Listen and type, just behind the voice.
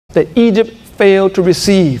that Egypt failed to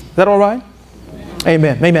receive. Is that all right?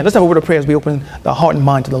 Amen. Amen. Let's have a word of prayer as we open the heart and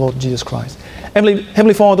mind to the Lord Jesus Christ.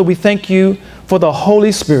 Heavenly Father, we thank you for the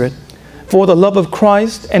Holy Spirit, for the love of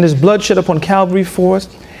Christ and his blood shed upon Calvary for us,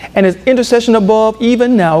 and his intercession above,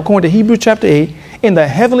 even now, according to Hebrews chapter 8, in the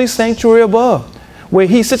heavenly sanctuary above, where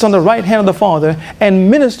he sits on the right hand of the Father and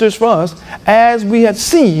ministers for us as we had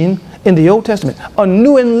seen in the Old Testament, a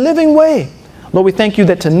new and living way. Lord, we thank you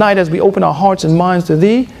that tonight as we open our hearts and minds to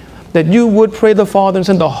thee, that you would pray the Father and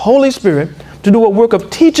send the Holy Spirit to do a work of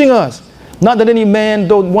teaching us. Not that any man,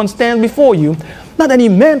 though one stands before you, not that any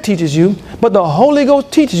man teaches you, but the Holy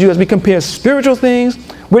Ghost teaches you as we compare spiritual things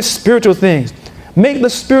with spiritual things. Make the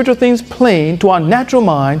spiritual things plain to our natural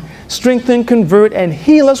mind, strengthen, convert, and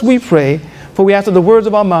heal us, we pray. For we ask that the words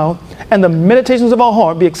of our mouth and the meditations of our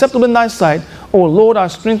heart be acceptable in thy sight, O Lord, our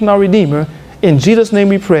strength and our Redeemer. In Jesus' name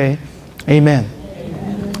we pray. Amen.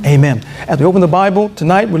 Amen. Amen. As we open the Bible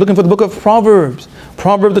tonight, we're looking for the book of Proverbs.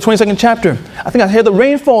 Proverbs, the 22nd chapter. I think I heard the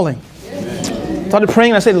rain falling. Started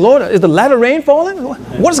praying and I said, Lord, is the latter rain falling?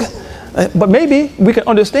 What is but maybe we can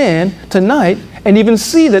understand tonight and even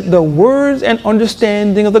see that the words and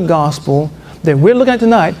understanding of the gospel that we're looking at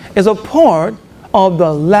tonight is a part of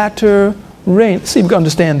the latter rain. Let's see if we can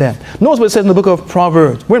understand that. Notice what it says in the book of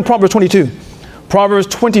Proverbs. We're in Proverbs 22. Proverbs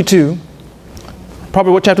 22.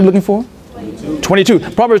 Proverbs, what chapter are we looking for?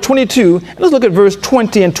 22. Proverbs 22. And let's look at verse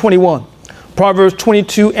 20 and 21. Proverbs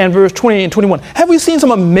 22 and verse 20 and 21. Have we seen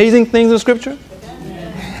some amazing things in Scripture?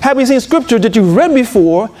 Have we seen Scripture that you've read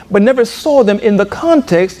before, but never saw them in the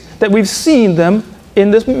context that we've seen them in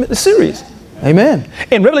this series? Amen.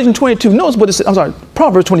 In Revelation 22, notice what it says. I'm sorry,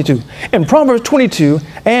 Proverbs 22. In Proverbs 22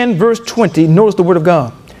 and verse 20, notice the word of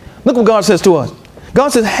God. Look what God says to us. God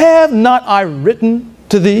says, have not I written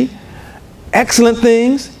to thee excellent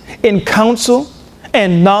things in counsel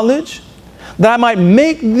and knowledge, that I might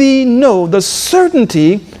make thee know the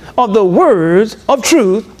certainty of the words of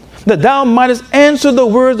truth, that thou mightest answer the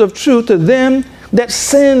words of truth to them that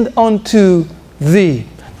send unto thee.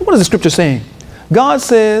 What is the scripture saying? God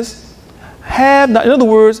says, have not, in other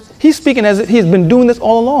words, he's speaking as if he's been doing this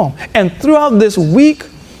all along. And throughout this week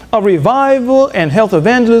of revival and health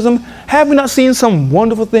evangelism, have we not seen some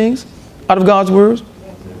wonderful things out of God's words?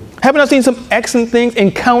 Have we not seen some excellent things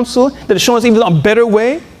in counsel that is showing us even a better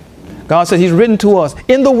way? God said he's written to us.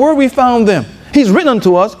 In the word we found them. He's written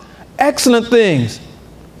unto us excellent things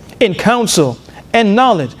in counsel and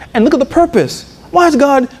knowledge. And look at the purpose. Why is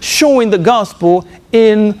God showing the gospel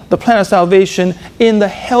in the plan of salvation, in the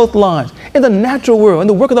health lines, in the natural world, in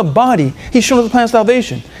the work of the body? He's shown us the plan of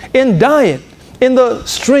salvation. In diet, in the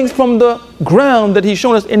strength from the ground that he's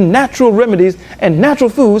shown us in natural remedies and natural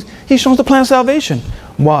foods, he's shown us the plan of salvation.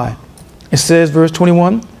 Why? It says, verse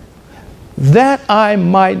 21, that I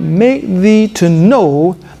might make thee to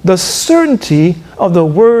know the certainty of the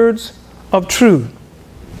words of truth.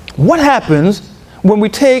 What happens when we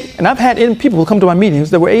take, and I've had people who come to my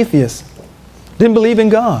meetings that were atheists, didn't believe in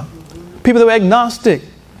God, people that were agnostic,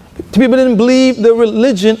 people that didn't believe the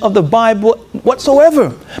religion of the Bible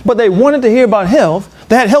whatsoever, but they wanted to hear about health.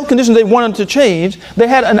 They had health conditions they wanted to change. They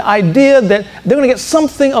had an idea that they're going to get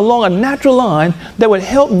something along a natural line that would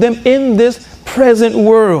help them in this present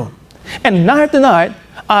world. And night after night,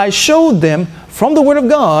 I showed them from the Word of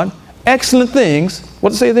God excellent things. What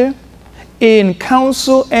does it say there? In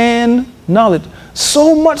counsel and knowledge.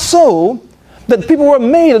 So much so that people were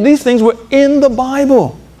amazed that these things were in the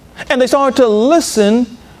Bible. And they started to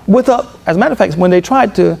listen with as a matter of fact, when they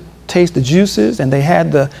tried to taste the juices and they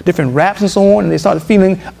had the different wraps and so on, and they started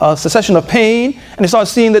feeling a cessation of pain, and they started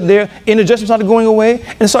seeing that their indigestion started going away,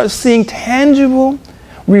 and they started seeing tangible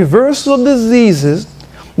reversal of diseases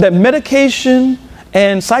that medication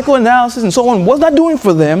and psychoanalysis and so on was not doing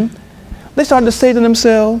for them. They started to say to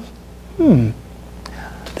themselves,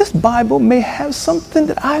 this Bible may have something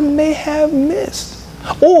that I may have missed.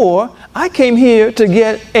 Or I came here to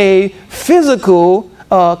get a physical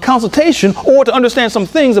consultation or to understand some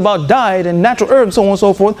things about diet and natural herbs and so on and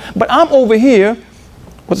so forth. But I'm over here,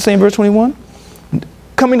 what's it say in verse 21?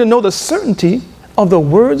 Coming to know the certainty of the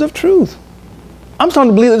words of truth. I'm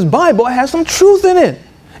starting to believe this Bible has some truth in it.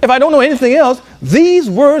 If I don't know anything else, these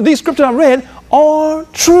words, these scriptures I read are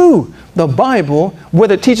true. The Bible,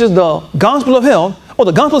 whether it teaches the gospel of health or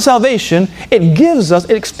the gospel of salvation, it gives us,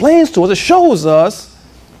 it explains to us, it shows us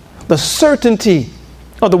the certainty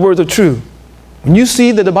of the words of truth. When you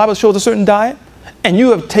see that the Bible shows a certain diet, and you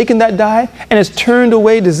have taken that diet, and it's turned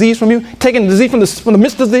away disease from you, taken disease from the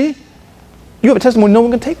midst of thee, you have a testimony no one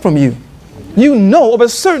can take from you. You know of a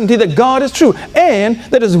certainty that God is true, and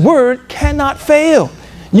that his word cannot fail.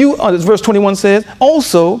 As verse 21 says,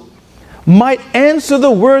 also, might answer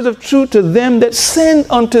the words of truth to them that send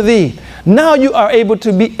unto thee. Now you are able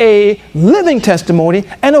to be a living testimony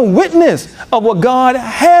and a witness of what God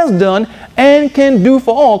has done and can do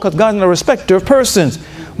for all, because God is not a respecter of persons.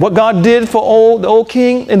 What God did for the old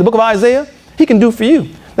king in the book of Isaiah, he can do for you.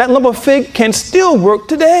 That lump of fig can still work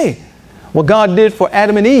today. What God did for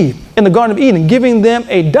Adam and Eve in the Garden of Eden, giving them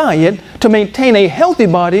a diet to maintain a healthy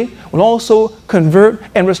body, will also convert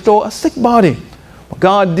and restore a sick body. What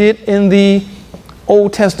God did in the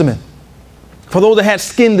Old Testament, for those that had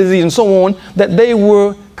skin disease and so on, that they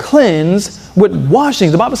were cleansed with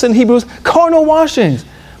washings. The Bible said in Hebrews, carnal washings.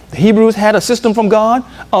 The Hebrews had a system from God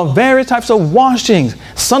of various types of washings,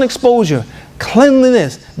 sun exposure,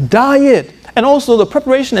 cleanliness, diet, and also the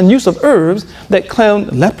preparation and use of herbs that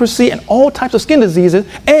cleanse leprosy and all types of skin diseases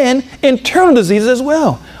and internal diseases as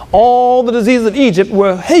well. All the diseases of Egypt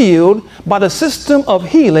were healed by the system of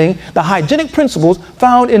healing, the hygienic principles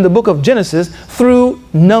found in the book of Genesis through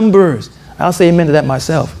Numbers. I'll say amen to that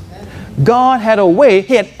myself. God had a way,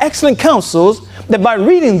 he had excellent counsels that by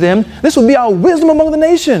reading them, this would be our wisdom among the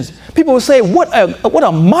nations. People would say, what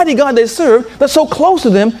a mighty God they serve that's so close to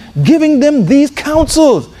them, giving them these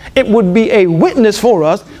counsels. It would be a witness for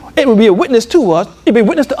us. It would be a witness to us. It would be a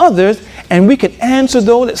witness to others. And we can answer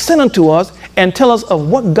those that send unto us and tell us of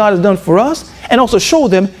what God has done for us and also show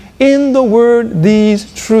them in the word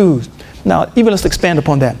these truths. Now, even let's expand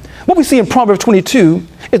upon that. What we see in Proverbs 22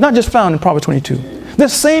 is not just found in Proverbs 22.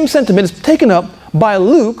 This same sentiment is taken up by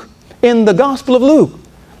Luke in the Gospel of Luke.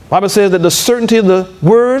 The Bible says that the certainty of the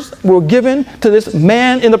words were given to this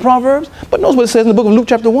man in the Proverbs. But notice what it says in the book of Luke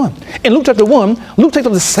chapter 1. In Luke chapter 1, Luke takes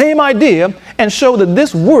up the same idea and shows that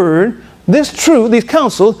this word, this truth, these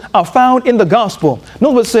counsels are found in the Gospel.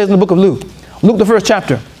 Notice what it says in the book of Luke. Luke, the first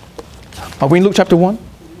chapter. Are we in Luke chapter 1?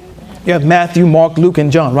 You have Matthew, Mark, Luke,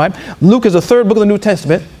 and John, right? Luke is the third book of the New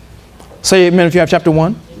Testament. Say amen if you have chapter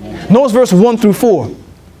 1. Notice verse 1 through 4.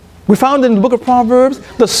 We found in the book of Proverbs,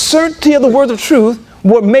 the certainty of the words of truth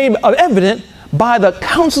were made evident by the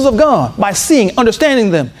counsels of God, by seeing, understanding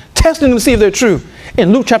them, testing them to see if they're true.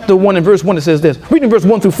 In Luke chapter 1 and verse 1, it says this. Reading verse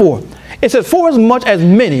 1 through 4. It says, for as much as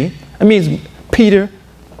many, that means Peter,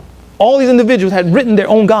 all these individuals had written their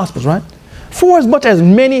own gospels, right? For as much as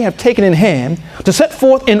many have taken in hand to set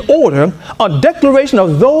forth in order a declaration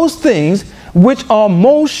of those things which are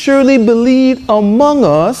most surely believed among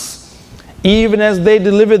us, even as they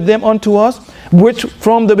delivered them unto us, which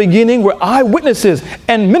from the beginning were eyewitnesses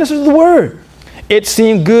and ministers of the word. It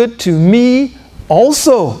seemed good to me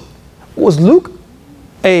also. Was Luke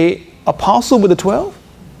an apostle with the 12?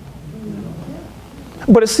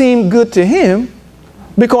 But it seemed good to him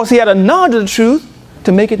because he had a knowledge of the truth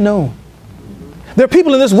to make it known. There are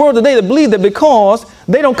people in this world today that believe that because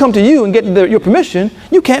they don't come to you and get your permission,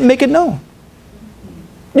 you can't make it known.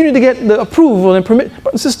 You need to get the approval and permission.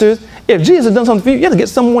 Brothers and sisters, if Jesus has done something for you, you have to get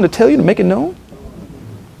someone to tell you to make it known.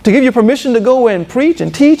 To give you permission to go and preach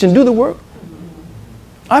and teach and do the work.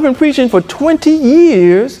 I've been preaching for 20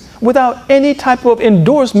 years without any type of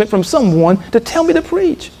endorsement from someone to tell me to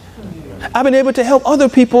preach. I've been able to help other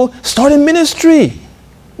people start a ministry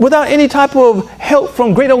without any type of help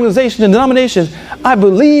from great organizations and denominations. I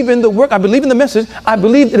believe in the work. I believe in the message. I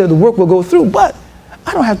believe that the work will go through, but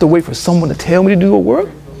I don't have to wait for someone to tell me to do the work.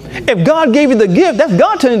 If God gave you the gift, that's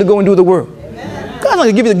God telling you to go and do the work. God's not going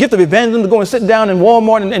to give you the gift of evangelism to go and sit down in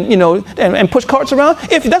Walmart and push carts around.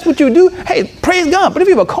 If that's what you do, hey, praise God. But if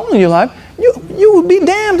you have a calling in your life, you will be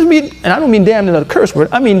damned to be, and I don't mean damned in a curse word,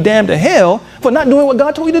 I mean damned to hell for not doing what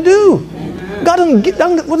God told you to do. God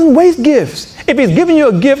doesn't waste gifts. If he's giving you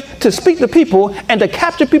a gift to speak to people and to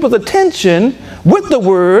capture people's attention with the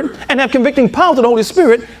word and have convicting power to the Holy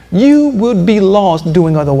Spirit, you would be lost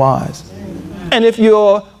doing otherwise. And if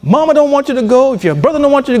your mama don't want you to go, if your brother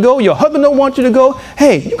don't want you to go, your husband don't want you to go,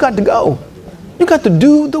 hey, you got to go. You got to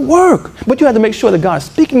do the work. But you have to make sure that God is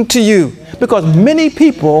speaking to you, because many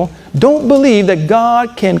people don't believe that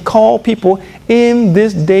God can call people in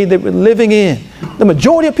this day that we're living in. The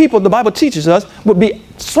majority of people, the Bible teaches us, would be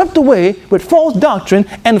swept away with false doctrine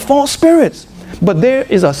and false spirits. But there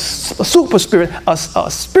is a super spirit, a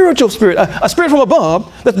spiritual spirit, a spirit from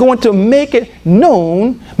above that's going to make it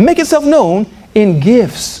known, make itself known in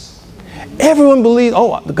gifts. Everyone believes,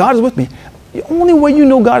 oh, God is with me. The only way you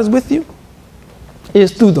know God is with you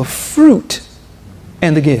is through the fruit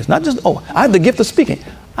and the gifts. Not just, oh, I have the gift of speaking.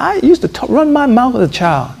 I used to run my mouth as a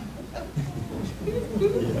child.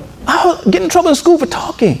 I was getting in trouble in school for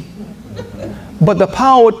talking. But the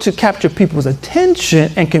power to capture people's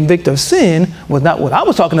attention and convict of sin was not what I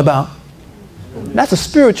was talking about. That's a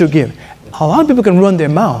spiritual gift. A lot of people can run their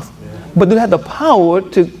mouth, but do have the power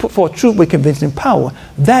to put forth truth with convincing power.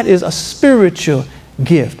 That is a spiritual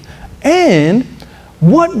gift. And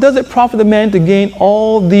what does it profit the man to gain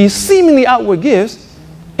all these seemingly outward gifts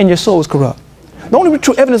and your soul is corrupt? The only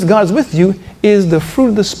true evidence God is with you is the fruit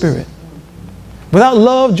of the Spirit. Without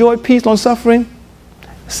love, joy, peace, long-suffering,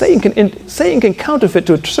 Satan can counterfeit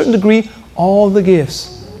to a certain degree all the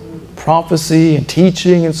gifts. Prophecy and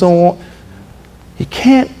teaching and so on. He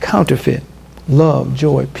can't counterfeit love,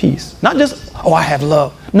 joy, peace. Not just, oh, I have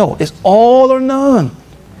love. No, it's all or none.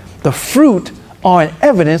 The fruit are an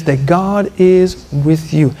evidence that God is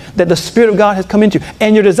with you, that the Spirit of God has come into you.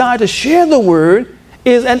 And your desire to share the word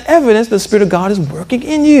is an evidence the Spirit of God is working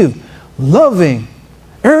in you. Loving,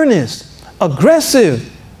 earnest,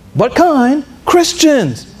 aggressive, but kind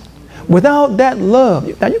Christians. Without that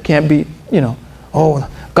love, now you can't be, oh,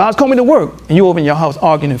 God's called me to work, and you over in your house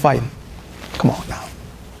arguing and fighting. Come on now.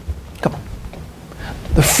 Come on.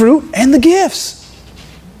 The fruit and the gifts.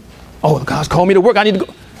 Oh, God's called me to work. I need to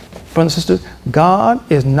go. Brothers and sisters, God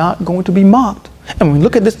is not going to be mocked. And when we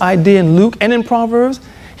look at this idea in Luke and in Proverbs,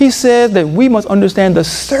 he says that we must understand the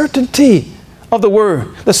certainty of the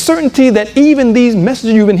word. The certainty that even these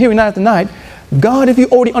messages you've been hearing night after night, God, if you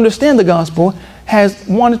already understand the gospel, has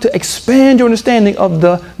wanted to expand your understanding of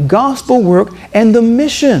the gospel work and the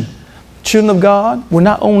mission. Children of God were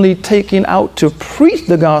not only taken out to preach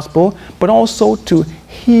the gospel, but also to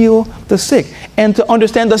heal the sick. And to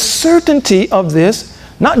understand the certainty of this,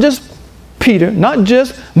 not just Peter, not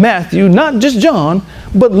just Matthew, not just John,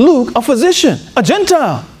 but Luke, a physician, a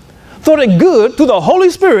Gentile, thought it good through the Holy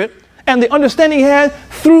Spirit and the understanding he had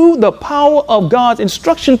through the power of God's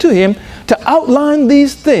instruction to him to outline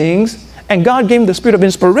these things. And God gave him the spirit of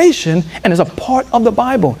inspiration, and it's a part of the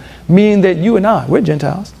Bible, meaning that you and I, we're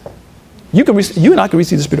Gentiles. You and I can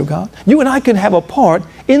receive the Spirit of God. You and I can have a part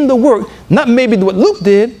in the work, not maybe what Luke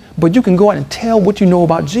did, but you can go out and tell what you know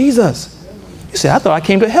about Jesus. You say, I thought I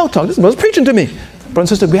came to Hell Talk. This was preaching to me. Brothers and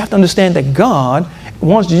sisters, we have to understand that God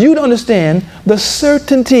wants you to understand the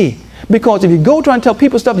certainty. Because if you go try and tell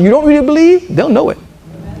people stuff that you don't really believe, they'll know it.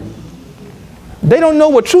 They don't know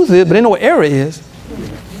what truth is, but they know what error is.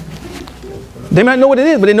 They might know what it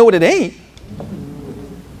is, but they know what it ain't.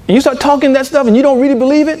 And you start talking that stuff and you don't really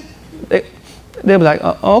believe it, they'll be like,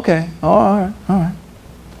 oh, okay, all right.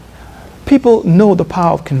 People know the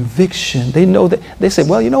power of conviction. They know that, they say,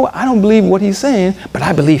 well, you know what, I don't believe what he's saying, but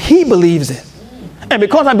I believe he believes it. And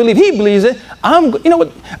because I believe he believes it, you know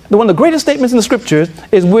what, one of the greatest statements in the scriptures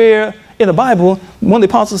is where, in the Bible, one of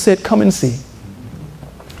the apostles said, come and see.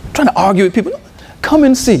 I'm trying to argue with people. Come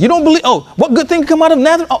and see. You don't believe, oh, what good thing come out of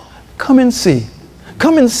Nazareth? Oh, come and see.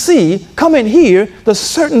 Come and see, come and hear the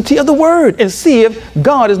certainty of the word and see if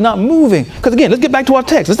God is not moving. Because again, let's get back to our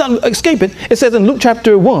text. Let's not escape it. It says in Luke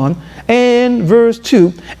chapter 1 and verse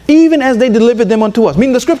 2, even as they delivered them unto us,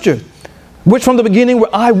 meaning the scripture, which from the beginning were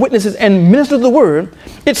eyewitnesses and ministers of the word,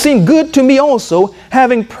 it seemed good to me also,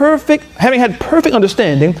 having had perfect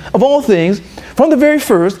understanding of all things from the very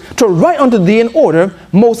first, to write unto thee in order,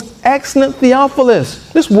 most excellent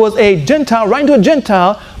Theophilus. This was a Gentile, writing to a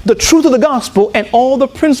Gentile, the truth of the gospel and all the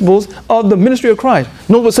principles of the ministry of Christ.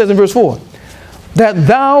 Note what it says in verse 4. That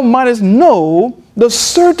thou mightest know the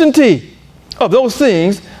certainty of those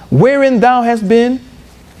things wherein thou hast been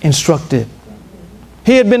instructed.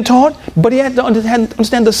 He had been taught, but he had to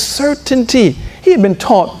understand the certainty. He had been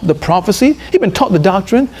taught the prophecy. He had been taught the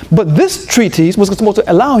doctrine. But this treatise was supposed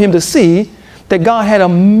to allow him to see that God had a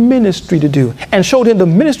ministry to do and showed him the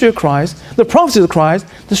ministry of Christ, the prophecy of Christ,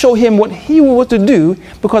 to show him what he was to do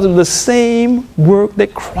because of the same work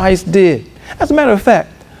that Christ did. As a matter of fact,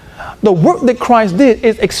 the work that Christ did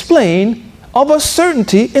is explained of a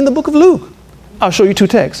certainty in the book of Luke. I'll show you two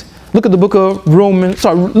texts. Look at the book of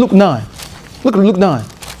Luke 9. Look at Luke 9.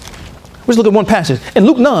 Let's look at one passage. In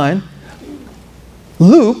Luke 9,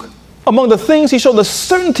 Luke, among the things he showed the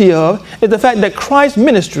certainty of is the fact that Christ's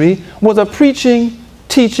ministry was a preaching,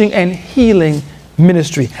 teaching, and healing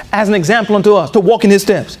ministry as an example unto us to walk in his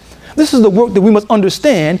steps. This is the work that we must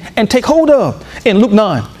understand and take hold of in Luke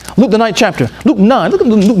 9. Luke the 9th chapter. Luke 9, look at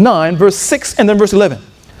Luke 9, verse 6 and then verse 11.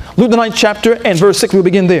 Luke the 9th chapter and verse 6, we'll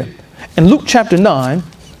begin there. In Luke chapter 9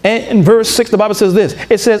 and in verse 6, the Bible says this.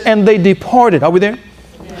 It says, and they departed. Are we there?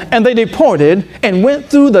 And they departed and went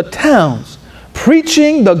through the towns,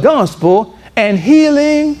 preaching the gospel and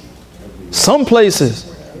healing some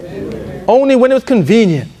places. Only when it was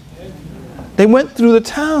convenient. They went through the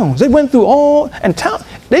towns. They went through They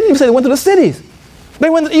didn't even say they went through the cities. They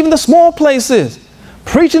went even the small places,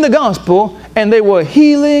 preaching the gospel, and they were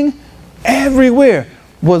healing everywhere.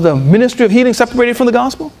 Was the ministry of healing separated from the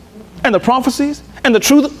gospel and the prophecies and the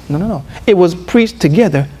truth? No. It was preached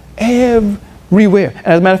together everywhere. And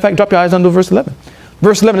as a matter of fact, drop your eyes under verse 11.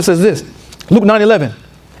 Verse 11, it says this, Luke 9:11.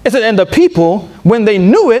 It said, and the people, when they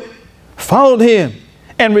knew it, followed him,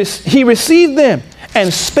 and he received them,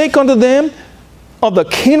 and spake unto them of the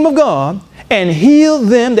kingdom of God, and healed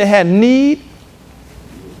them that had need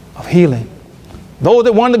of healing. Those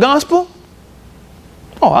that wanted the gospel,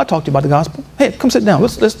 oh, I'll talk to you about the gospel. Hey, come sit down,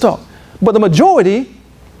 let's talk. But the majority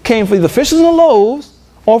came for either fishes and loaves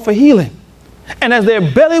or for healing. And as their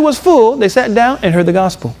belly was full, they sat down and heard the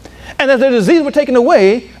gospel. And as their diseases were taken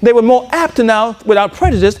away, they were more apt to now, without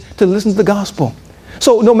prejudice, to listen to the gospel.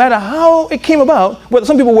 So no matter how it came about, whether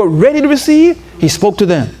some people were ready to receive, he spoke to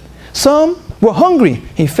them. Some were hungry.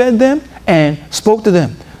 He fed them and spoke to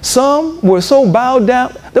them. Some were so bowed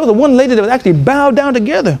down. There was one lady that was actually bowed down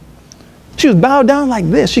together. She was bowed down like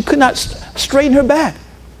this. She could not straighten her back.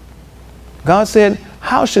 God said,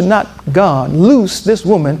 how should not God loose this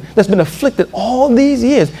woman that's been afflicted all these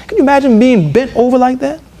years? Can you imagine being bent over like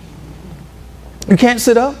that? You can't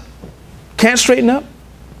sit up, can't straighten up.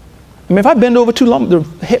 I mean, if I bend over too long, the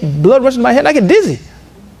blood rushes to my head, I get dizzy.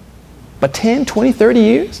 But 10, 20, 30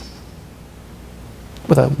 years,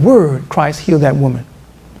 with a word, Christ healed that woman.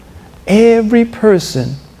 Every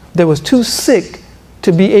person that was too sick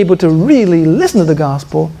to be able to really listen to the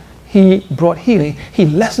gospel, he brought healing. He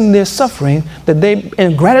lessened their suffering, that they,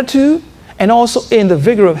 in gratitude and also in the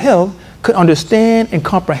vigor of health, could understand and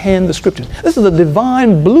comprehend the scriptures. This is a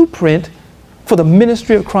divine blueprint for the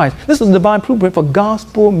ministry of Christ. This is a divine blueprint for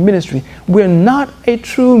gospel ministry. We're not a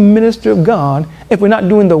true minister of God if we're not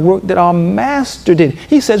doing the work that our master did.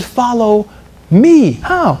 He says, follow me.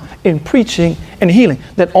 How? In preaching and healing,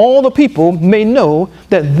 that all the people may know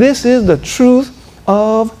that this is the truth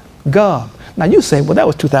of God. Now you say, well, that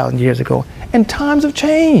was 2,000 years ago, and times have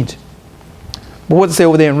changed. But what does it say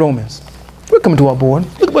over there in Romans? We're coming to our board.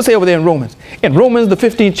 Look at what it says over there in Romans. In Romans, the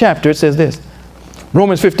 15th chapter, it says this.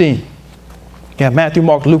 Romans 15. You have Matthew,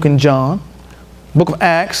 Mark, Luke, and John. Book of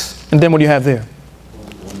Acts. And then what do you have there?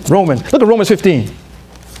 Romans. Look at Romans 15.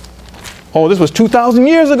 Oh, this was 2,000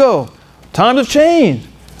 years ago. Times have changed.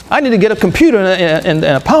 I need to get a computer and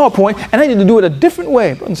a PowerPoint, and I need to do it a different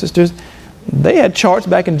way. Brothers and sisters, they had charts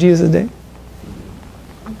back in Jesus' day.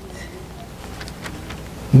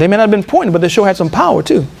 They may not have been pointing, but they sure had some power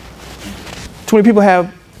too. Too many people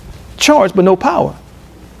have charts but no power.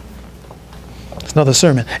 It's another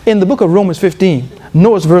sermon. In the book of Romans 15,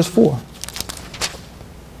 notice verse 4.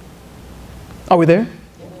 Are we there?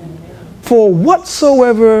 For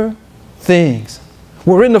whatsoever things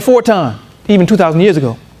were written aforetime, even 2,000 years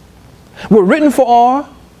ago, were written for our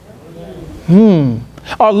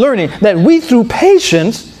learning, that we through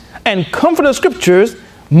patience and comfort of scriptures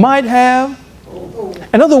might have.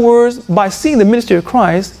 In other words, by seeing the ministry of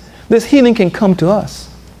Christ, this healing can come to us.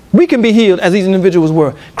 We can be healed as these individuals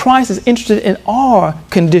were. Christ is interested in our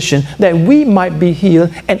condition, that we might be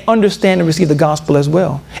healed and understand and receive the gospel as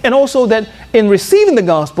well. And also that in receiving the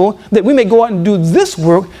gospel, that we may go out and do this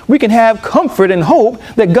work, we can have comfort and hope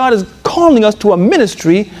that God is calling us to a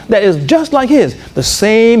ministry that is just like his. The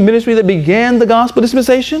same ministry that began the gospel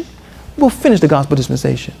dispensation will finish the gospel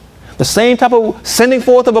dispensation. The same type of sending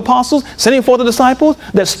forth of apostles, sending forth of disciples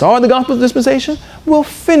that started the gospel dispensation will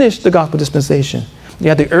finish the gospel dispensation. You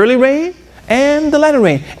have the early rain and the latter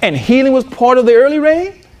rain. And healing was part of the early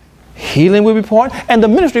rain. Healing will be part, and the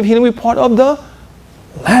ministry of healing will be part of the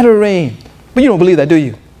latter rain. But you don't believe that, do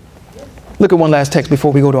you? Look at one last text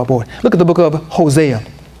before we go to our board. Look at the book of Hosea.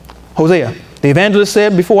 Hosea, the evangelist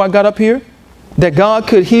said before I got up here that God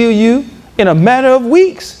could heal you in a matter of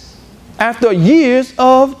weeks after years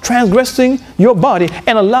of transgressing your body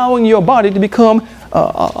and allowing your body to become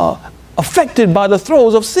affected by the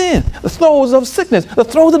throes of sin, the throes of sickness, the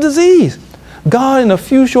throes of disease. God in a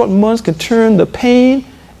few short months can turn the pain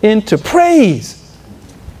into praise.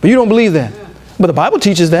 But you don't believe that. But the Bible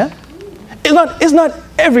teaches that. It's not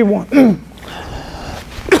everyone.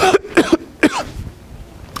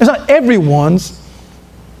 It's not everyone's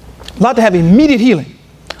allowed to have immediate healing,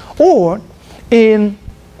 or in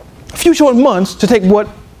a few short months to take what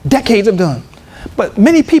decades have done. But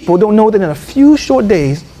many people don't know that in a few short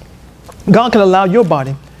days, God can allow your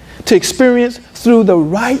body to experience, through the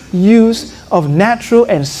right use of natural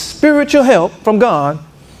and spiritual help from God,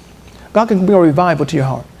 God can bring a revival to your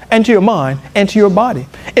heart and to your mind and to your body.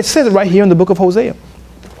 It says it right here in the book of Hosea.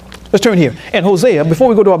 Let's turn here. And Hosea, before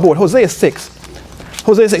we go to our board, Hosea 6.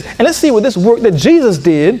 Hosea 6. And let's see what this work that Jesus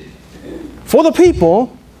did for the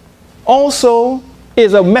people also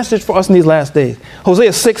is a message for us in these last days.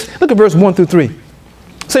 Hosea 6, look at verse 1 through 3.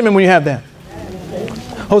 Say amen when you have that.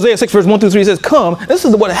 Hosea 6 verse 1 through 3 says, come, this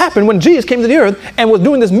is what happened when Jesus came to the earth and was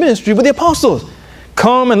doing this ministry with the apostles.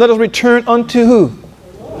 Come and let us return unto who?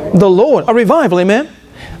 The Lord. A revival, amen.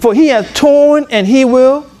 For he has torn and he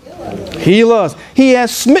will heal us. He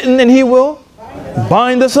has smitten and he will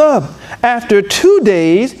bind us up. After 2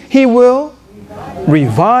 days, he will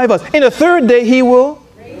revive us. In the third day, he will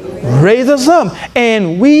raise us up.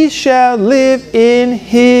 And we shall live in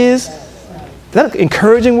his... Is that an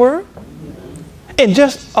encouraging word? In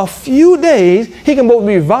just a few days, he can both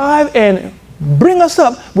revive and bring us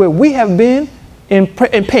up where we have been in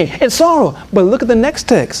pain, in sorrow. But look at the next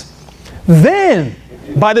text. Then,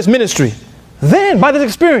 by this ministry, then by this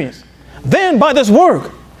experience, then by this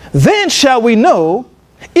work, then shall we know,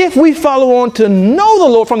 if we follow on to know the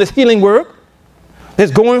Lord from this healing work,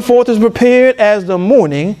 this going forth is prepared as the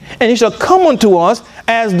morning, and he shall come unto us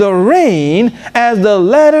as the rain, as the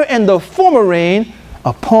latter and the former rain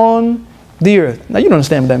upon the earth. Now you don't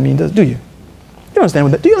understand what that means, do you? You don't understand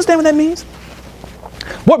what that, do you understand what that means?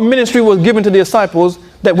 What ministry was given to the disciples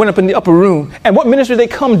that went up in the upper room, and what ministry they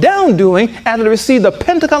come down doing after they received the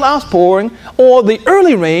Pentecost outpouring or the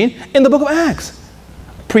early rain in the book of Acts?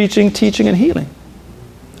 Preaching, teaching, and healing.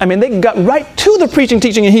 I mean, they got right to the preaching,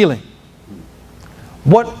 teaching, and healing.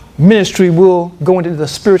 What ministry will go into the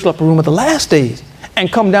spiritual upper room at the last days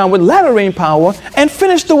and come down with latter rain power and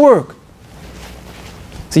finish the work?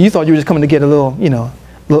 See, you thought you were just coming to get a little,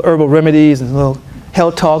 little herbal remedies and a little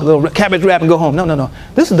health talk, a little cabbage wrap and go home. No, no, no.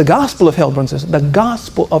 This is the gospel of health, brothers and sisters. The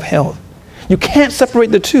gospel of health. You can't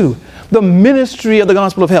separate the two. The ministry of the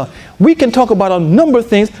gospel of health. We can talk about a number of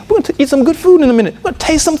things. We're going to eat some good food in a minute. We're going to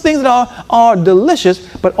taste some things that are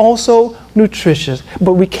delicious, but also nutritious.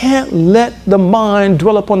 But we can't let the mind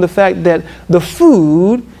dwell upon the fact that the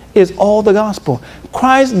food is all the gospel.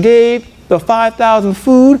 Christ gave the 5,000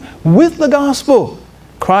 food with the gospel.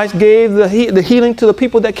 Christ gave the healing to the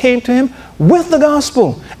people that came to him with the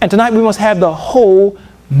gospel. And tonight we must have the whole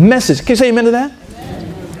message. Can you say amen to that?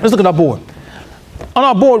 Amen. Let's look at our board. On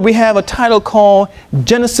our board, we have a title called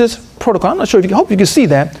Genesis Protocol. I'm not sure if you can, hope you can see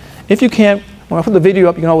that. If you can't, when I put the video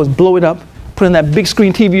up, you can always blow it up, put in that big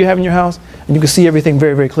screen TV you have in your house, and you can see everything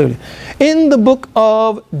very, very clearly. In the book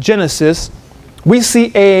of Genesis, we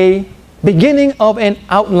see a beginning of an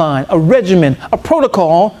outline, a regimen, a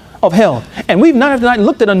protocol of health. And we've night after night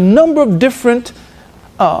looked at a number of different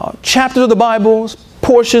chapters of the Bible,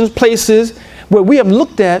 portions, places, where we have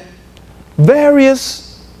looked at various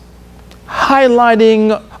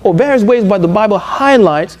highlighting, or various ways by the Bible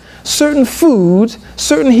highlights certain foods,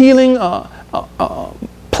 certain healing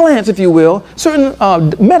plants, if you will, certain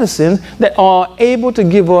medicines that are able to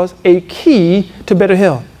give us a key to better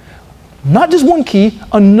health. Not just one key,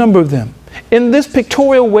 a number of them. In this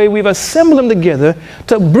pictorial way, we've assembled them together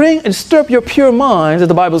to bring and stir up your pure minds, as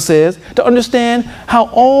the Bible says, to understand how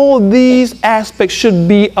all these aspects should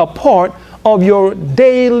be a part of your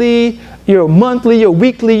daily, your monthly, your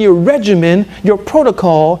weekly, your regimen, your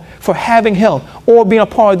protocol for having health, or being a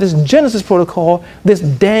part of this Genesis protocol, this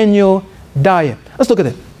Daniel diet. Let's look at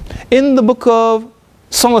it. In the book of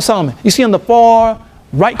Song of Solomon, you see on the far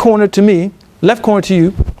right corner to me, left corner to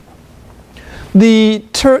you, the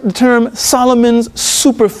term Solomon's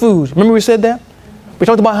superfoods. Remember we said that? We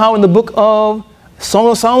talked about how in the book of Song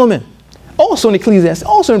of Solomon, also in Ecclesiastes,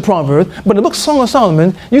 also in Proverbs, but in the book Song of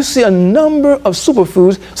Solomon, you see a number of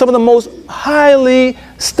superfoods. Some of the most highly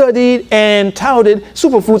studied and touted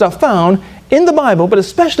superfoods are found in the Bible, but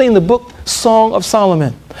especially in the book Song of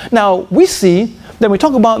Solomon. Now, we see that when we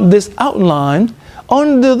talk about this outline,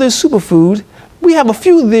 under the superfoods, we have a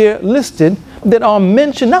few there listed that are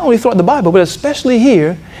mentioned not only throughout the Bible, but especially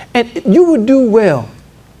here, and you would do well.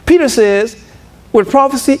 Peter says, with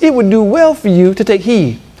prophecy, it would do well for you to take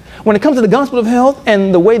heed. When it comes to the gospel of health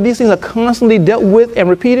and the way these things are constantly dealt with and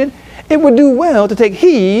repeated, it would do well to take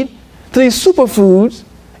heed to these superfoods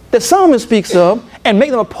that Solomon speaks of and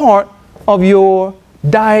make them a part of your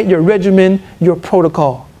diet, your regimen, your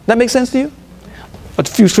protocol. That make sense to you? A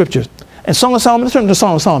few scriptures. And Song of Solomon, let's turn to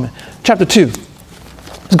Song of Solomon, chapter 2.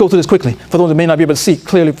 Let's go through this quickly for those that may not be able to see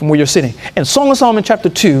clearly from where you're sitting. In Song of Solomon, chapter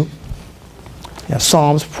 2, you have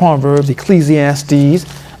Psalms, Proverbs, Ecclesiastes,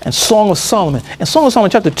 and Song of Solomon. In Song of Solomon,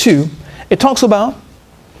 chapter 2, it talks about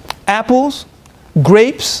apples,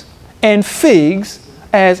 grapes, and figs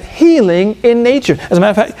as healing in nature. As a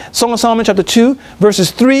matter of fact, Song of Solomon, chapter 2,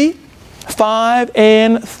 verses 3, 5,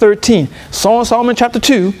 and 13. Song of Solomon, chapter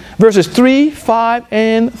 2, verses 3, 5,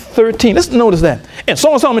 and 13. Let's notice that. In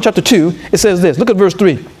Song of Solomon, chapter 2, it says this. Look at verse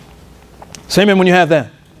 3. Say amen when you have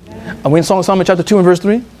that. And we're in Song of Solomon, chapter 2, and verse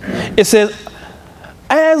 3. It says,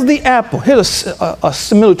 as the apple, here's a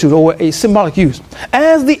similitude or a symbolic use.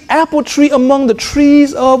 As the apple tree among the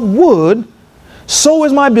trees of wood, so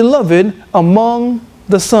is my beloved among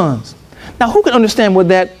the sons. Now, who can understand what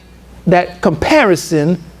that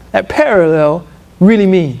comparison, that parallel really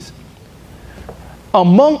means?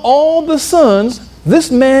 Among all the sons, this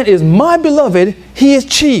man is my beloved, he is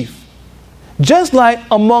chief. Just like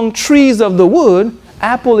among trees of the wood,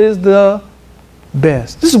 apple is the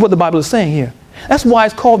best. This is what the Bible is saying here. That's why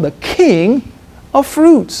it's called the king of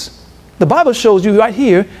fruits. The Bible shows you right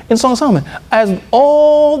here in Song of Solomon, as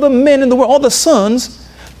all the men in the world, all the sons,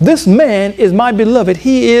 this man is my beloved.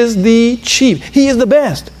 He is the chief. He is the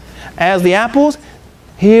best. As the apples,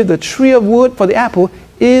 here the tree of wood for the apple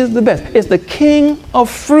is the best. It's the king of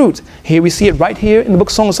fruits. Here we see it right here in the book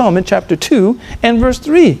of Song of Solomon, chapter 2 and verse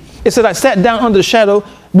 3. It says, I sat down under the shadow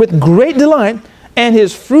with great delight, and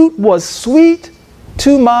his fruit was sweet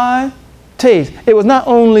to my taste. It was not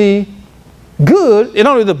only good, not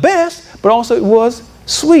only the best, but also it was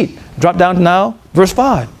sweet. Drop down to now, verse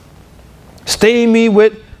 5. Stay me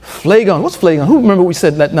with flagon. What's flagon? Who remember what we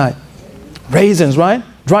said that night? Raisins, right?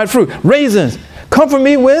 Dried fruit. Raisins. Comfort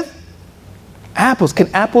me with apples.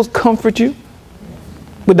 Can apples comfort you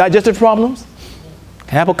with digestive problems?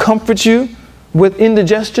 Can apple comfort you with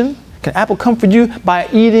indigestion? Can apple comfort you by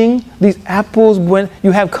eating these apples when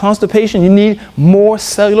you have constipation? You need more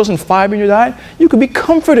cellulose and fiber in your diet? You can be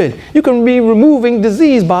comforted. You can be removing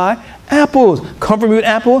disease by apples. Comfort me with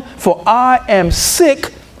apple, for I am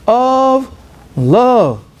sick of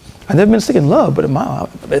love. I've never been sick in love, but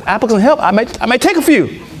if apple can help, I might take a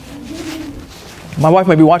few. My wife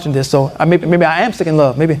may be watching this, so maybe I am sick in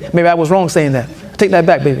love. Maybe I was wrong saying that. Take that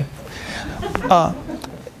back, baby.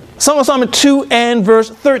 Song of Solomon 2 and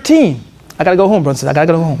verse 13. I got to go home, brothers. I got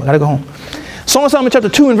to go home. Song of Solomon chapter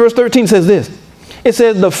 2 and verse 13 says this. It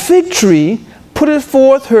says, the fig tree putteth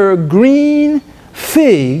forth her green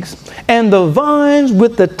figs, and the vines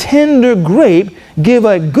with the tender grape give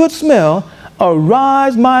a good smell.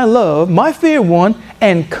 Arise, my love, my fair one,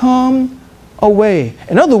 and come away.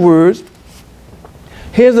 In other words,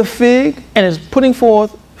 here's a fig, and it's putting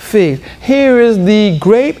forth figs. Here is the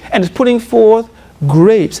grape, and it's putting forth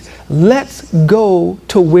grapes. Let's go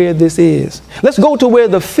to where this is. Let's go to where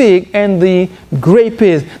the fig and the grape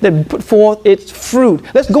is that put forth its fruit.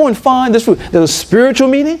 Let's go and find this fruit. There's a spiritual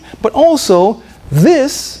meaning, but also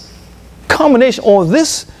this combination, or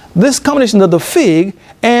this combination of the fig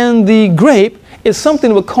and the grape is something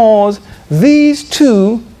that would cause these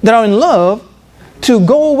two that are in love to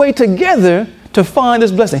go away together to find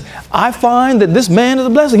this blessing. I find that this man is a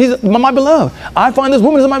blessing. He's my beloved. I find this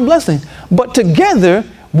woman is my blessing. But together,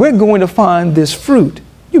 we're going to find this fruit.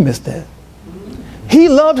 You missed that. He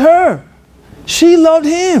loved her. She loved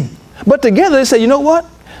him. But together, they said, you know what?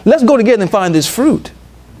 Let's go together and find this fruit.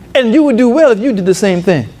 And you would do well if you did the same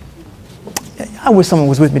thing. I wish someone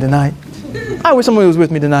was with me tonight. I wish someone was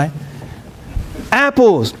with me tonight.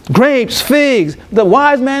 Apples, grapes, figs. The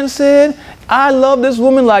wise man said, I love this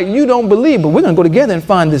woman like you don't believe, but we're going to go together and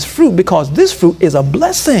find this fruit because this fruit is a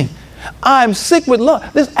blessing. I'm sick with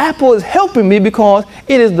love. This apple is helping me because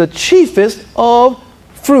it is the chiefest of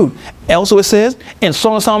fruit. Also it says in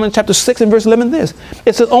Song of Solomon chapter 6 and verse 11 this.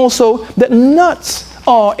 It says also that nuts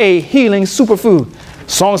are a healing superfood.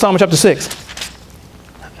 Song of Solomon chapter 6.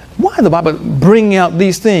 Why is the Bible bringing out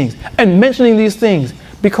these things and mentioning these things?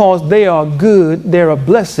 Because they are good, they're a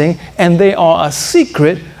blessing, and they are a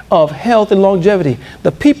secret of health and longevity.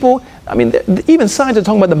 The people, I mean, even scientists are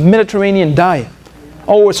talking about the Mediterranean diet.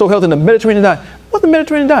 Oh, we're so healthy in the Mediterranean diet. What's the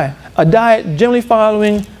Mediterranean diet? A diet generally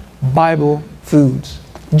following Bible foods.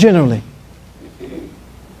 Generally.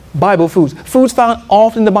 Bible foods. Foods found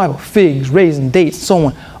often in the Bible. Figs, raisins, dates, so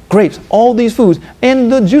on. Grapes. All these foods.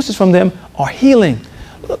 And the juices from them are healing.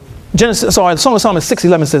 Song of Solomon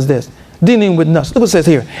 6:11 says this. Dealing with nuts. Look what it says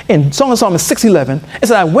here. In Song of Solomon 6:11, it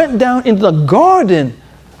says, I went down into the garden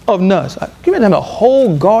of nuts. Can you imagine having a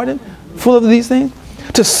whole garden full of these things?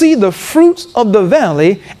 To see the fruits of the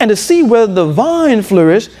valley and to see whether the vine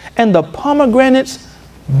flourished and the pomegranates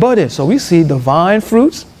budded. So we see the vine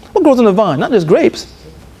fruits. What grows on the vine? Not just grapes.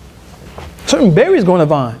 Certain berries grow on the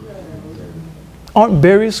vine. Aren't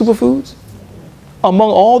berries superfoods? Among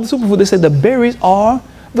all the superfoods, they said the berries are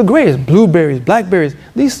the greatest. Blueberries, blackberries.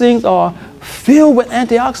 These things are filled with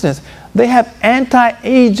antioxidants. They have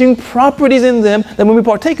anti-aging properties in them that when we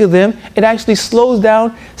partake of them, it actually slows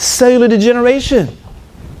down cellular degeneration.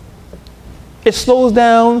 It slows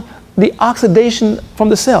down the oxidation from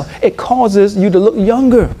the cell. It causes you to look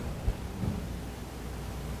younger.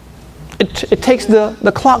 It takes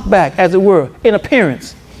the clock back, as it were, in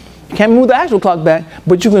appearance. You can't move the actual clock back,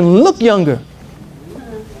 but you can look younger.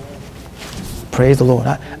 Praise the Lord.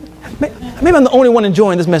 Maybe I'm the only one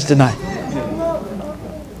enjoying this message tonight.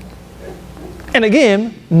 And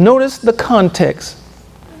again, notice the context.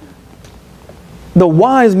 the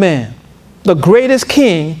wise man, the greatest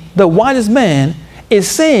king, the wisest man, is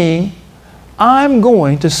saying, I'm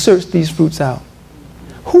going to search these fruits out.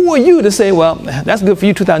 Who are you to say, well, that's good for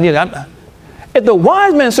you 2,000 years. If the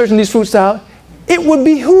wise man is searching these fruits out, it would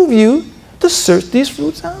behoove you to search these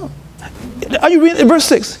fruits out. Are you reading verse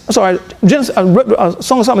 6? I'm sorry, Genesis,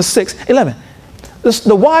 Song of Solomon 6:11.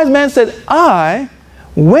 The wise man said, I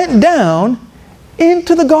went down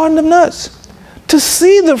into the garden of nuts to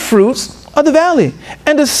see the fruits of the valley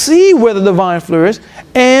and to see whether the vine flourished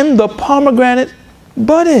and the pomegranate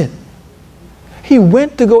budded. He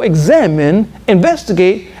went to go examine,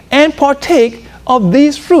 investigate, and partake of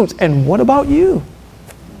these fruits. And what about you?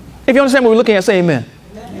 If you understand what we're looking at, say amen.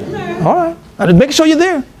 Amen. All right. Now, just make sure you're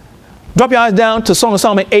there. Drop your eyes down to Song of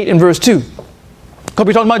Solomon 8 and verse 2. Because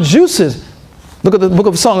we're talking about juices. Look at the book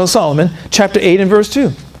of Song of Solomon, chapter 8 and verse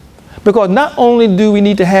 2. Because not only do we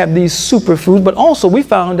need to have these superfoods, but also we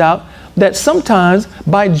found out that sometimes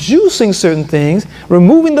by juicing certain things,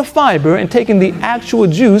 removing the fiber and taking the actual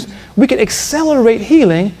juice, we can accelerate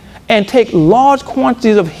healing and take large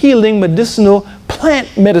quantities of healing medicinal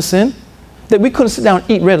plant medicine that we couldn't sit down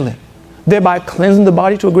and eat readily, thereby cleansing the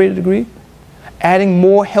body to a greater degree, adding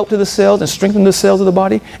more help to the cells and strengthening the cells of the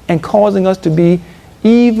body, and causing us to be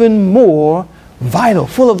even more vital,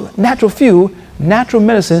 full of natural fuel, natural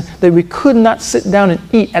medicine that we could not sit down and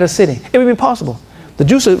eat at a sitting. It would be impossible. The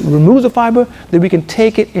juice removes the fiber, that we can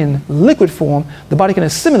take it in liquid form, the body can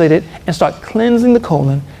assimilate it and start cleansing the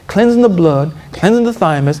colon, cleansing the blood, cleansing the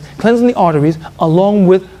thymus, cleansing the arteries, along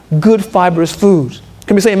with good fibrous foods.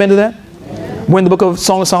 Can we say amen to that? Amen. We're in the book of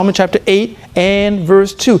Song of Solomon, chapter 8 and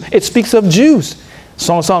verse 2. It speaks of juice.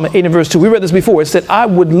 Song of Solomon 8 and verse 2. We read this before. It said, I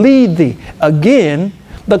would lead thee. Again,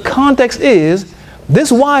 the context is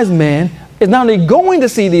this wise man is not only going to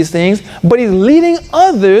see these things, but he's leading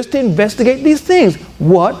others to investigate these things.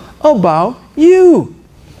 What about you?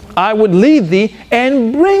 I would lead thee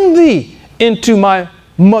and bring thee into my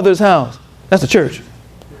mother's house. That's the church.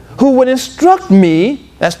 Who would instruct me,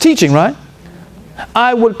 that's teaching, right?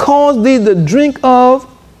 I would cause thee the drink of,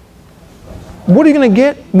 what are you going to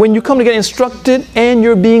get when you come to get instructed and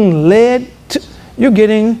you're being led to? You're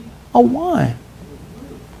getting a wine.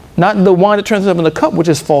 Not the wine that turns up in the cup, which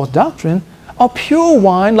is false doctrine. A pure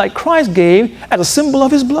wine like Christ gave as a symbol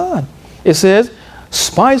of his blood. It says,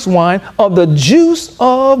 spice wine of the juice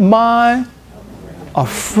of a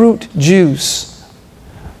fruit juice.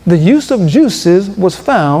 The use of juices was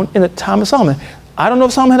found in the time of Solomon. I don't know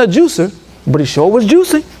if Solomon had a juicer, but he sure was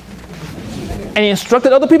juicing. And he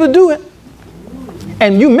instructed other people to do it.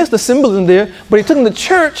 And you missed the symbolism there, but he took them to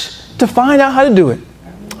church to find out how to do it.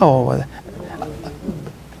 Oh,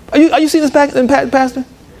 are you seeing this, Pastor?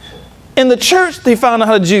 In the church, they found out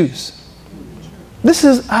how to juice. This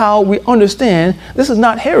is how we understand. This is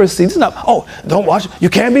not heresy. This is not, oh, don't watch. You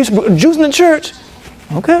can't be juicing in church.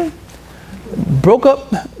 Okay. They broke up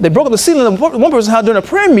the ceiling of one person's house during a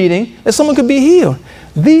prayer meeting that someone could be healed.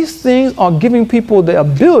 These things are giving people the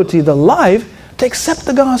ability, the life, to accept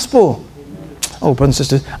the gospel. Oh, brothers and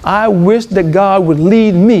sisters, I wish that God would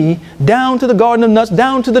lead me down to the garden of nuts,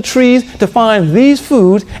 down to the trees, to find these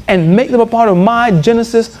foods and make them a part of my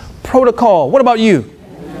Genesis protocol. What about you?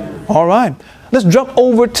 Amen. All right. Let's jump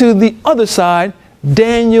over to the other side,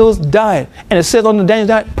 Daniel's diet. And it says on the Daniel's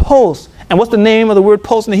diet, pulse. And what's the name of the word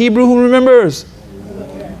pulse in the Hebrew? Who remembers?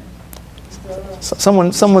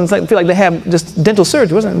 Someone's like, feel like they have just dental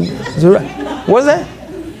surgery. What's that? What is that?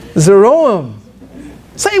 Zeroim.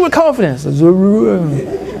 Say it with confidence.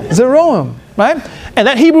 Zeroim. Zeroim, right? And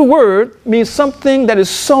that Hebrew word means something that is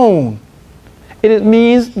sown. It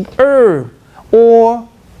means herb or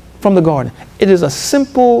from the garden. It is a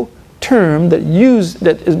simple term that is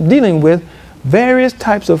dealing with various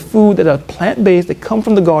types of food that are plant-based, that come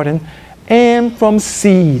from the garden and from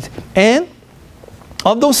seeds. And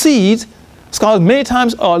of those seeds, scholars many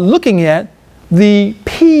times are looking at the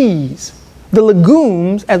peas, the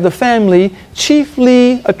legumes as the family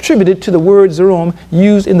chiefly attributed to the word zeroim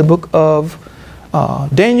used in the book of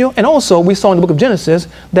Daniel. And also we saw in the book of Genesis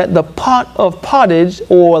that the pot of pottage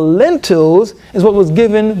or lentils is what was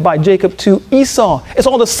given by Jacob to Esau. It's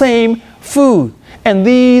all the same food. And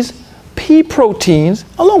these pea proteins,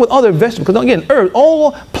 along with other vegetables, because again, herbs,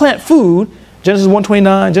 all plant food, Genesis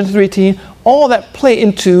 1:29, Genesis 3:18, all that play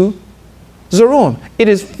into zeroim. It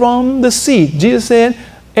is from the seed. Jesus said,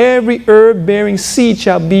 every herb bearing seed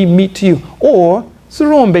shall be meat to you. Or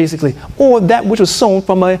zeroim basically, or that which was sown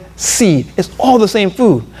from a seed. It's all the same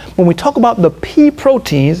food. When we talk about the pea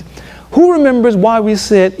proteins, who remembers why we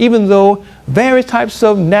said even though various types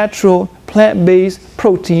of natural plant-based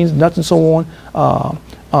proteins, nuts and so on,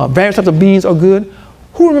 various types of beans are good,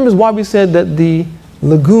 Who remembers why we said that the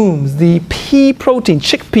legumes, the pea protein,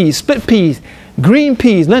 chickpeas, split peas, green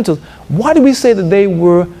peas, lentils, why did we say that they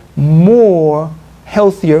were more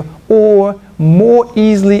healthier or more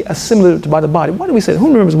easily assimilated by the body? Why did we say that? Who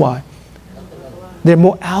remembers why? They're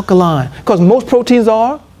more alkaline. Because most proteins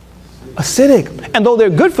are acidic. And though they're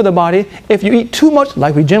good for the body, if you eat too much,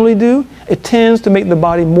 like we generally do, it tends to make the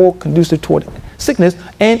body more conducive toward sickness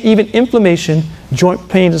and even inflammation, joint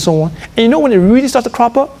pains and so on. And you know when it really starts to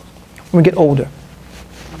crop up? When we get older.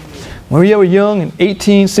 When we were young and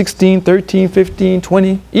 18, 16, 13, 15,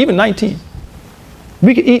 20, even 19,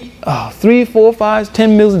 we could eat 3, 4, 5,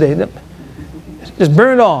 10 meals a day. Just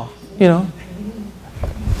burn it off, you know.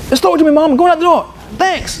 Just throw it to me, Mom. I'm going out the door.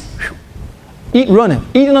 Thanks. Eat running.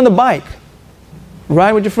 Eating on the bike.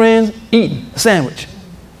 Riding with your friends. Eating a sandwich.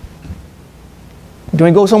 Do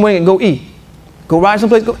you go somewhere and go eat? Go ride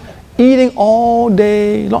someplace. Go eating all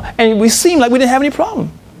day long. And we seemed like we didn't have any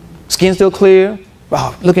problem. Skin still clear.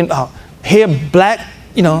 Looking hair black.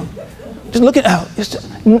 You know. Just looking out. It's just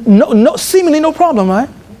seemingly no problem, right?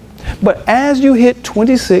 But as you hit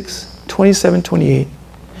 26, 27, 28,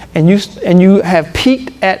 and you have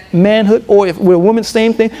peaked at manhood, or if we're a woman,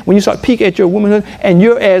 same thing, when you start peak at your womanhood, and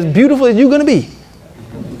you're as beautiful as you're going to be.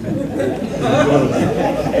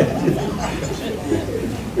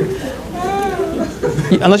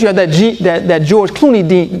 Unless you have that George Clooney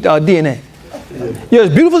DNA. You're as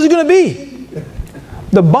beautiful as you're going to be.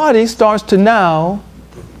 The body starts to now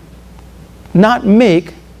not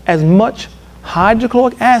make as much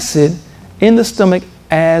hydrochloric acid in the stomach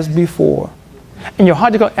as before. And your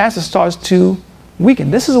hydrochloric acid starts to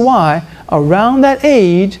weaken. This is why around that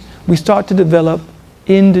age we start to develop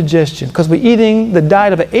indigestion, because we're eating the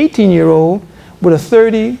diet of an 18-year-old with a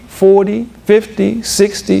 30, 40, 50,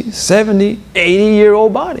 60, 70,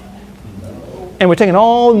 80-year-old body. And we're taking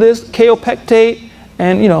all this kaopectate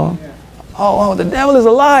and, you know, oh, the devil is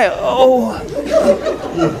a liar. Oh.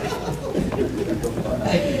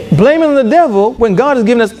 Blaming the devil when God has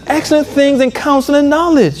given us excellent things in counsel and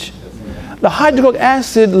knowledge. The hydrochloric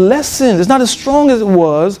acid lessens. It's not as strong as it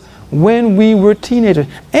was when we were teenagers.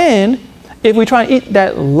 And if we try and eat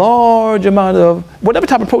that large amount of whatever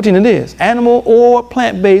type of protein it is, animal or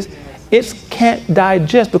plant-based, it can't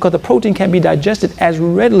digest because the protein can't be digested as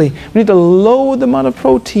readily. We need to lower the amount of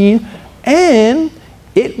protein and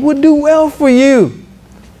it would do well for you.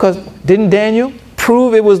 Because didn't Daniel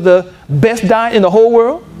prove it was the best diet in the whole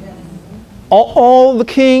world? All the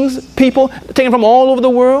kings, people taken from all over the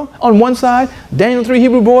world on one side, Daniel 3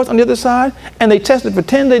 Hebrew boys on the other side, and they tested for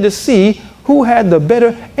 10 days to see who had the better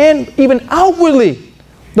and even outwardly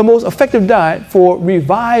the most effective diet for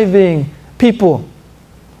reviving people,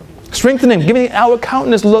 strengthening, giving our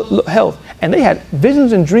countenance health. And they had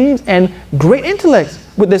visions and dreams and great intellects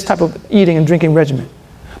with this type of eating and drinking regimen.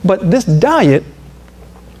 But this diet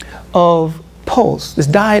of pulse, this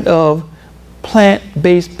diet of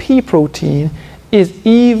plant-based pea protein is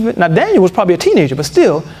even, now Daniel was probably a teenager, but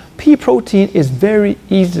still, pea protein is very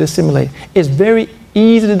easy to assimilate. It's very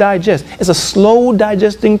easy to digest. It's a slow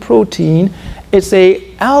digesting protein. It's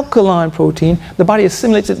a alkaline protein. The body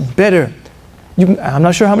assimilates it better. I'm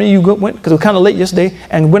not sure how many of you went, because it was kind of late yesterday,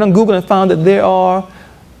 and went on Google and found that there are,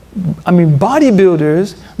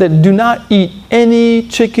 bodybuilders that do not eat any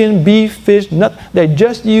chicken, beef, fish, nothing. They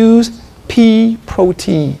just use pea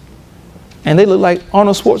protein. And they look like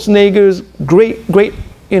Arnold Schwarzenegger's great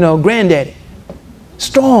granddaddy.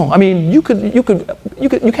 Strong. I mean, you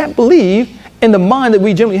can't believe in the mind that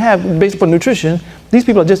we generally have based upon nutrition, these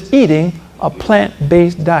people are just eating a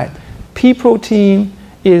plant-based diet. Pea protein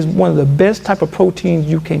is one of the best type of proteins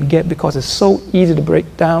you can get because it's so easy to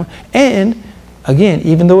break down. And again,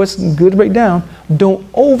 even though it's good to break down, don't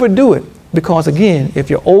overdo it. Because again, if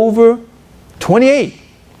you're over 28,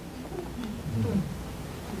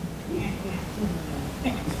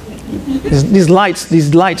 these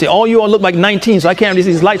lights, all you all look like 19, so I can't really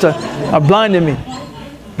see. These lights are blinding me.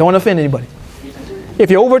 Don't want to offend anybody. If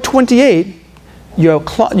you're over 28, your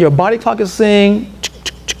body clock is saying,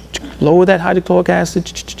 lower that hydrochloric acid,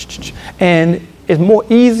 and it's more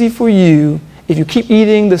easy for you, if you keep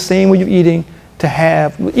eating the same way you're eating, to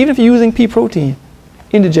have, even if you're using pea protein,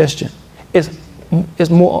 indigestion. It's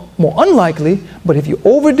more unlikely, but if you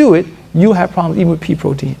overdo it, you'll have problems even with pea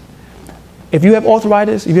protein. If you have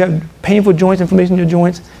arthritis, if you have painful joints, inflammation in your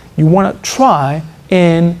joints, you want to try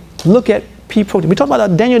and look at pea protein. We talked about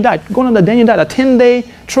the Daniel diet, going on the Daniel diet, a 10-day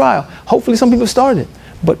trial. Hopefully some people started.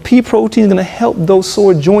 But pea protein is going to help those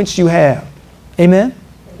sore joints you have. Amen?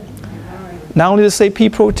 Not only to say pea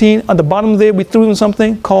protein, at the bottom there we threw in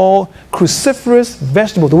something called cruciferous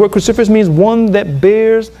vegetable. The word cruciferous means one that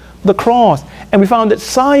bears the cross. And we found that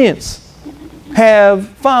science have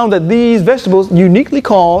found that these vegetables, uniquely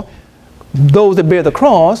called those that bear the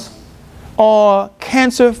cross, are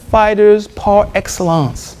cancer fighters par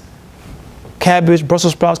excellence. Cabbage,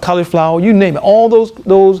 Brussels sprouts, cauliflower, you name it. All those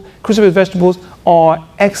cruciferous vegetables are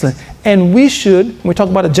excellent. And we should, when we talk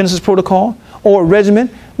about a Genesis protocol or a regimen,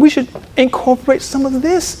 we should incorporate some of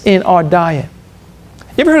this in our diet.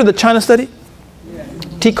 You ever heard of the China study? Yeah.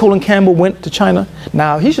 T. Colin Campbell went to China.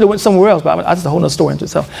 Now, he should have went somewhere else, but that's a whole other story in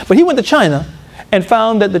itself. But he went to China and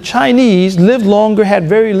found that the Chinese lived longer, had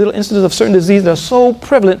very little incidence of certain diseases that are so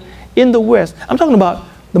prevalent in the West. I'm talking about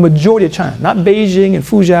the majority of China, not Beijing and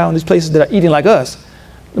Fuzhou and these places that are eating like us.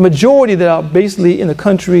 The majority that are basically in the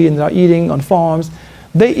country and that are eating on farms,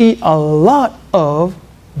 they eat a lot of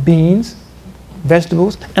beans,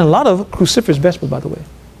 vegetables, and a lot of cruciferous vegetables, by the way.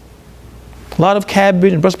 A lot of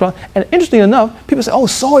cabbage and Brussels sprouts. And interestingly enough, people say, oh,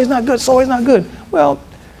 soy is not good, soy is not good. Well,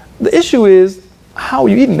 the issue is how are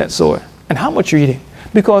you eating that soy and how much you're eating.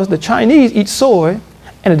 Because the Chinese eat soy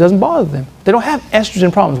and it doesn't bother them. They don't have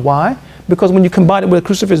estrogen problems. Why? Because when you combine it with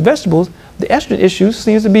cruciferous vegetables, the estrogen issues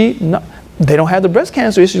seems to be, they don't have the breast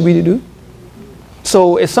cancer issues we do.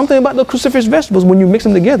 So it's something about the cruciferous vegetables when you mix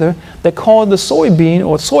them together that cause the soybean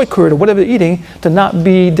or soy curd or whatever they're eating to not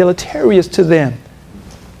be deleterious to them.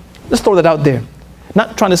 Let's throw that out there.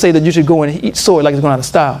 Not trying to say that you should go and eat soy like it's going out of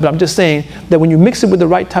style, but I'm just saying that when you mix it with the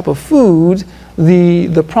right type of foods, the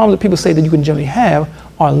problems that people say that you can generally have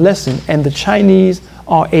are lessened, and the Chinese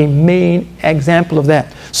are a main example of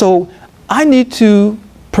that. So I need to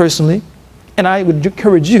personally, and I would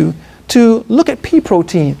encourage you to look at pea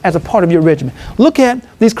protein as a part of your regimen. Look at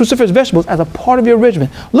these cruciferous vegetables as a part of your regimen.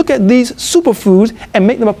 Look at these superfoods and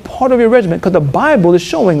make them a part of your regimen, because the Bible is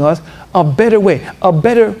showing us a better way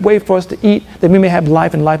for us to eat, that we may have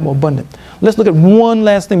life and life more abundant. Let's look at one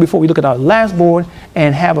last thing before we look at our last board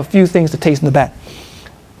and have a few things to taste in the back.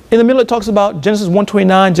 In the middle it talks about Genesis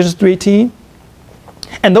 1:29, Genesis 3:18.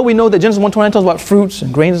 And though we know that Genesis 1:29 talks about fruits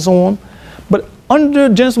and grains and so on, but under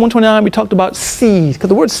Genesis 1:29 we talked about seeds, because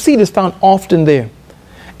the word seed is found often there.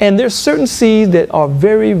 And there's certain seeds that are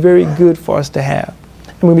very, very good for us to have.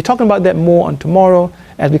 And we'll be talking about that more on tomorrow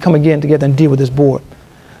as we come again together and deal with this board.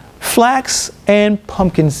 Flax and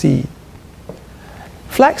pumpkin seed.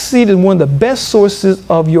 Flax seed is one of the best sources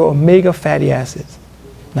of your omega fatty acids.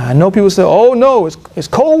 Now I know people say, oh no, it's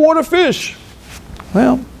cold water fish.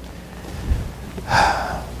 Well,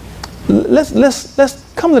 let's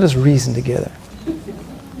come, let us reason together.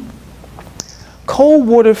 Cold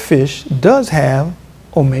water fish does have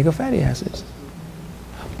omega fatty acids,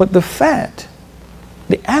 but the fat,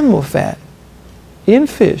 the animal fat in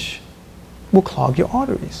fish will clog your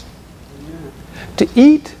arteries. To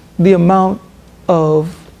eat the amount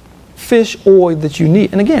of fish oil that you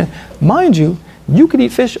need, and again, mind you, you could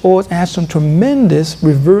eat fish oils and have some tremendous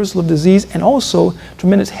reversal of disease and also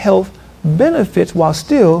tremendous health benefits while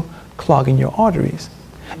still clogging your arteries.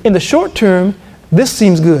 In the short term, this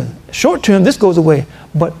seems good. Short term, this goes away.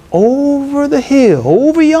 But over the hill,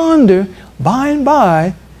 over yonder, by and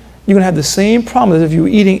by, you're going to have the same problem as if you were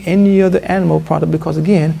eating any other animal product, because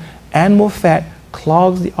again, animal fat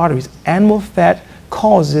clogs the arteries. Animal fat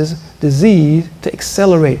causes disease to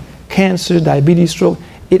accelerate. Cancer, diabetes, stroke.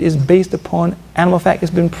 It is based upon animal fat.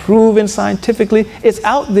 It's been proven scientifically. It's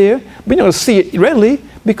out there, but you don't see it readily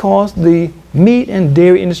because the meat and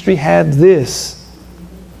dairy industry had this.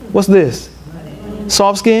 What's this? Money.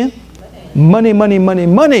 Soft skin? Money, money, money,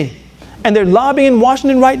 money. And they're lobbying in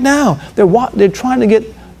Washington right now. They're trying to get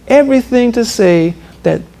everything to say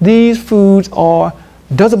that these foods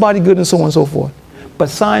does the body good and so on and so forth. But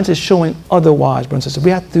science is showing otherwise, brothers and sisters.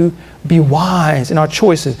 We have to be wise in our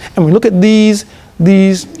choices. And we look at these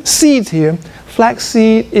seeds here.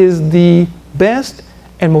 Flaxseed is the best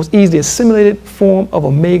and most easily assimilated form of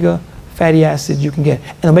omega fatty acids you can get.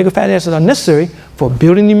 And omega fatty acids are necessary for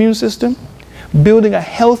building the immune system, building a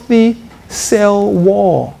healthy cell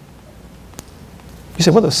wall. You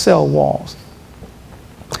say, what are cell walls?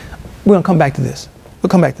 We're going to come back to this. We'll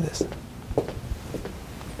come back to this.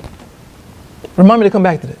 Remind me to come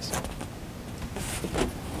back to this,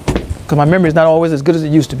 because my memory is not always as good as it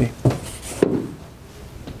used to be.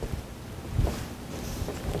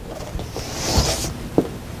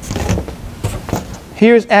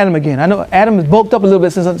 Here's Adam again. I know Adam has bulked up a little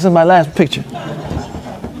bit since my last picture.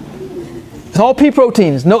 It's all pea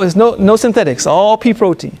protein. It's no synthetics. All pea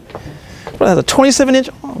protein. But it has a 27-inch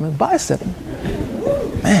arm and bicep.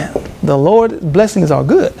 Man, the Lord's blessings are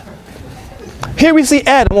good. Here we see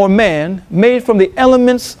Adam, or man, made from the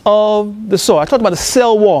elements of the soil. I talked about the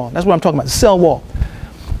cell wall. That's what I'm talking about, the cell wall.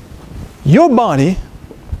 Your body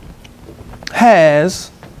has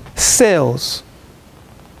cells.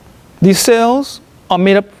 These cells are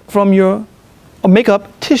made up make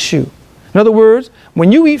up tissue. In other words,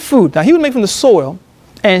 when you eat food, now he was made from the soil,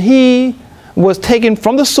 and he was taken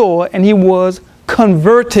from the soil and he was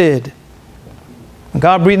converted. When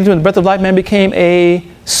God breathed into him the breath of life, man became a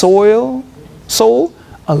soul,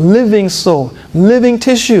 a living soul, living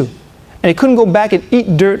tissue. And he couldn't go back and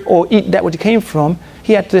eat dirt or eat that which he came from.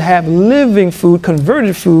 He had to have living food,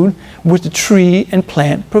 converted food, which the tree and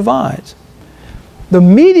plant provides. The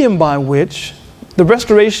medium by which the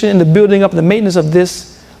restoration and the building up and the maintenance of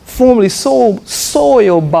this formerly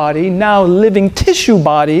soil body, now living tissue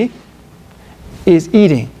body, is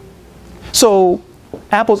eating. So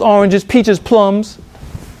apples, oranges, peaches, plums,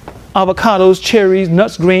 avocados, cherries,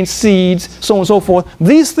 nuts, grains, seeds, so on and so forth.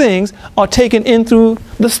 These things are taken in through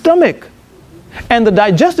the stomach. And the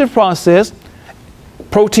digestive process,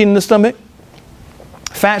 protein in the stomach,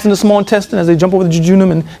 fats in the small intestine as they jump over the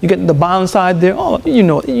jejunum, and you get the bile inside there. Oh, you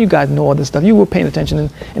know, you guys know all this stuff. You were paying attention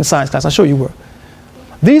in science class. I'm sure you were.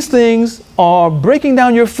 These things are breaking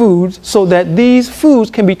down your foods so that these foods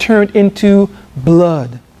can be turned into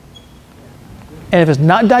blood. And if it's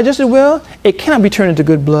not digested well, it cannot be turned into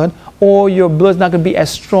good blood, or your blood's not going to be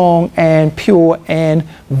as strong and pure and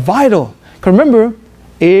vital. Because remember,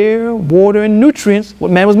 air, water, and nutrients,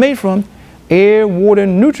 what man was made from. Air, water,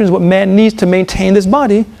 and nutrients, what man needs to maintain this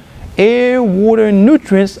body. Air, water, and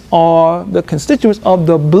nutrients are the constituents of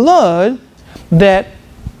the blood that,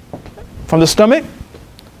 from the stomach,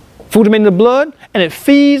 food is made in the blood, and it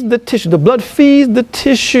feeds the tissue. The blood feeds the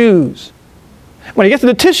tissues. When it gets to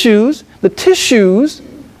the tissues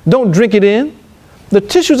don't drink it in. The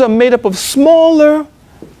tissues are made up of smaller,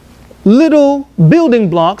 little building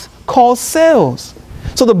blocks called cells.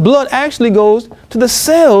 So the blood actually goes to the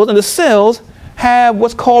cells, and the cells have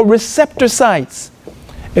what's called receptor sites.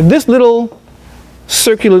 If this little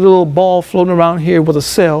circular little ball floating around here was a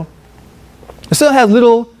cell, the cell has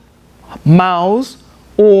little mouths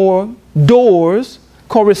or doors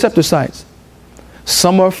called receptor sites.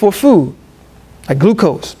 Some are for food, like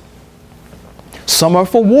glucose. Some are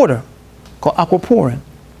for water, called aquaporin.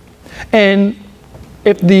 And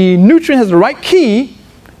if the nutrient has the right key,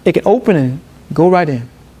 it can open and go right in,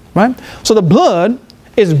 right? So the blood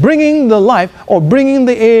is bringing the life, or bringing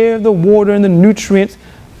the air, the water, and the nutrients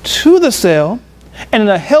to the cell. And in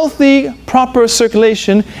a healthy, proper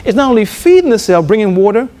circulation, it's not only feeding the cell, bringing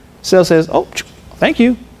water. Cell says, oh, thank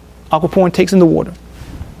you. Aquaporin takes in the water.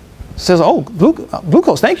 Says, oh,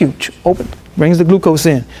 glucose, thank you. Open, brings the glucose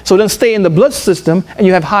in. So it doesn't stay in the blood system, and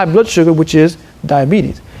you have high blood sugar, which is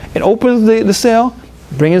diabetes. It opens the cell,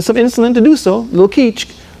 brings in some insulin to do so, little key,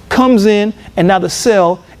 comes in, and now the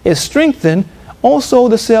cell is strengthened. Also,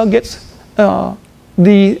 the cell gets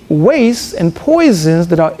the waste and poisons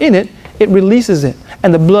that are in it, it releases it.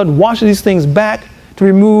 And the blood washes these things back to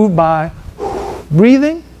remove by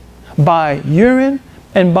breathing, by urine,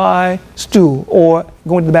 and by stool, or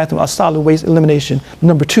going to the bathroom, or solid waste elimination,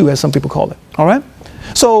 number 2, as some people call it. All right?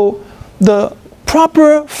 So the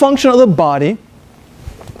proper function of the body,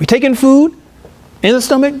 we take in food in the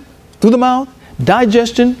stomach, through the mouth,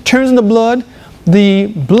 digestion, turns into blood. The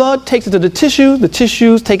blood takes it to the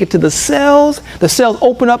tissues take it to the cells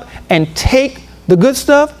open up and take the good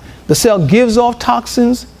stuff. The cell gives off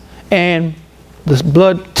toxins, and the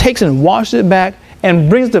blood takes it and washes it back and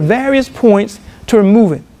brings the various points to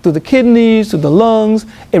remove it. Through the kidneys, through the lungs,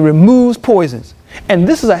 it removes poisons. And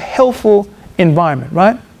this is a healthful environment,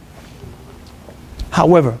 right?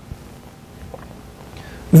 However,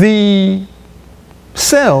 the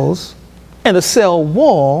cells and the cell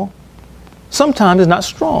wall sometimes is not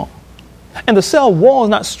strong. And the cell wall is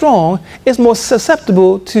not strong, it's more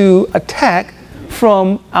susceptible to attack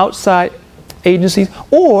from outside agencies,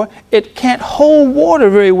 or it can't hold water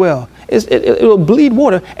very well. It will bleed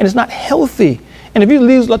water, and it's not healthy. And if you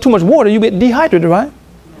lose too much water, you get dehydrated, right?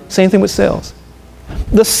 Same thing with cells.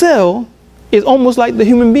 The cell is almost like the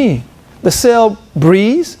human being. The cell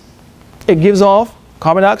breathes, it gives off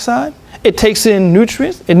carbon dioxide, it takes in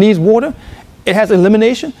nutrients, it needs water, it has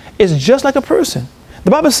elimination. It's just like a person.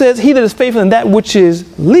 The Bible says, he that is faithful in that which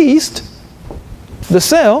is least, the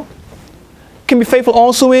cell, can be faithful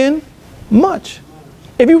also in much.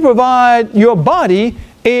 If you provide your body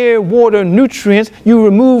air, water, nutrients, you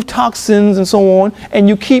remove toxins and so on, and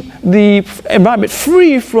you keep the environment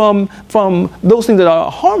free from those things that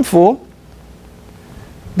are harmful,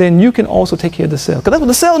 then you can also take care of the cell. Because that's what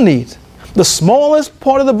the cell needs. The smallest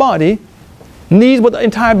part of the body needs what the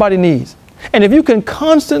entire body needs. And if you can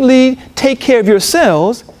constantly take care of your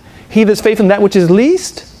cells, he that's faithful in that which is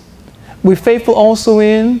least, will be faithful also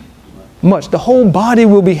in much. The whole body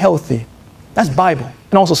will be healthy. That's Bible.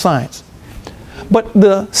 and also science. But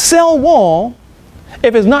the cell wall,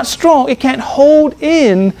 if it's not strong, it can't hold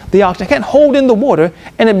in the oxygen, it can't hold in the water,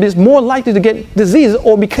 and it is more likely to get diseases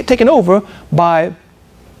or be taken over by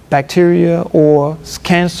bacteria or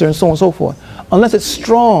cancer and so on and so forth, unless it's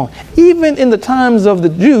strong. Even in the times of the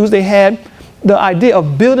Jews, they had the idea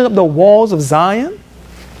of building up the walls of Zion,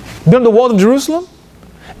 building the walls of Jerusalem.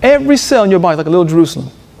 Every cell in your body is like a little Jerusalem.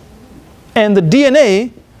 And the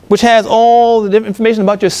DNA, which has all the different information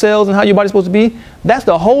about your cells and how your body's supposed to be, that's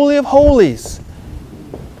the Holy of Holies.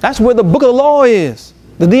 That's where the book of the law is.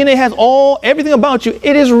 The DNA has everything about you.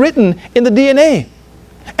 It is written in the DNA.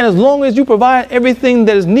 And as long as you provide everything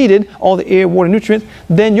that is needed, all the air, water, nutrients,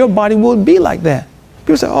 then your body will be like that.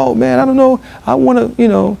 People say, oh man, I don't know, I want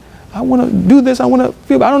to, I want to do this, I want to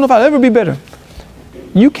feel, I don't know if I'll ever be better.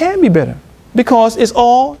 You can be better because it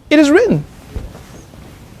is written.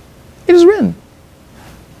 It is written.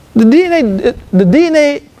 The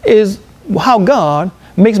DNA is how God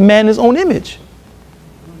makes man in his own image.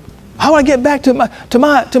 How do I get back to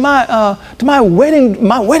my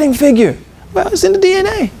wedding figure? Well, it's in the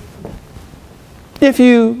DNA. If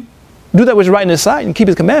you do that which is right in his sight and keep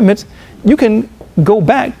his commandments, you can go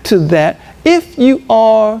back to that. If you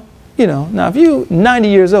are, now if you're 90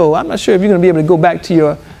 years old, I'm not sure if you're going to be able to go back to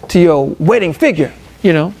your wedding figure,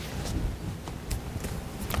 I'm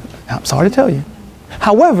sorry to tell you.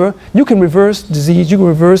 However, you can reverse disease, you can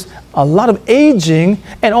reverse a lot of aging,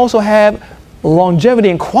 and also have longevity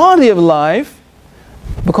and quality of life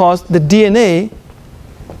because the DNA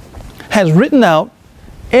has written out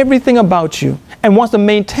everything about you and wants to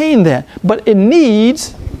maintain that. But it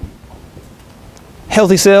needs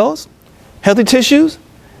healthy cells, healthy tissues,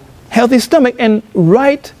 healthy stomach, and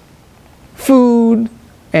right food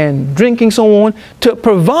and drinking, so on, to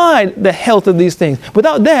provide the health of these things.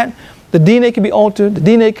 Without that, the DNA could be altered, the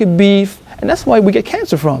DNA could be, and that's why we get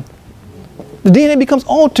cancer from. The DNA becomes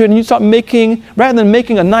altered and you start making, rather than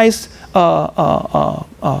making a nice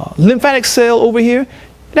lymphatic cell over here,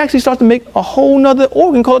 it actually starts to make a whole nother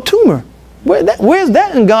organ called a tumor. Where's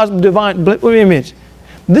that in God's divine image?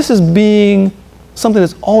 This is being something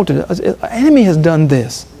that's altered. An enemy has done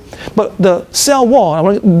this. But the cell wall, I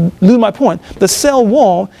want to lose my point, the cell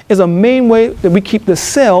wall is a main way that we keep the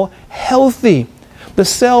cell healthy. The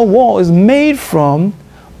cell wall is made from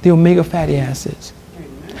the omega fatty acids.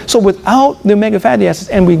 So without the omega fatty acids,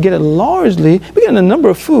 and we get it largely, we get it in a number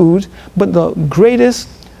of foods, but the greatest,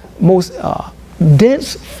 most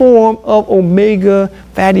dense form of omega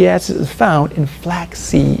fatty acids is found in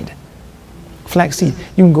flaxseed. Flaxseed.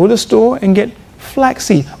 You can go to the store and get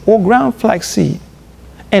flaxseed or ground flaxseed.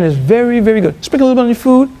 And it's very, very good. Sprinkle a little bit on your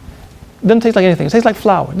food. It doesn't taste like anything. It tastes like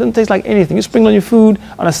flour. It doesn't taste like anything. You sprinkle on your food,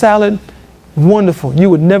 on a salad, wonderful. You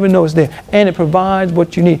would never know it's there. And it provides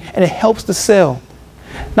what you need. And it helps the cell.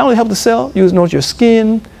 Not only help the cell, you notice your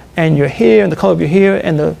skin and your hair and the color of your hair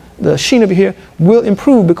and the sheen of your hair will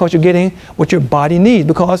improve because you're getting what your body needs.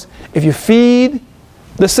 Because if you feed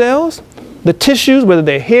the cells, the tissues, whether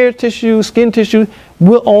they're hair tissue, skin tissue,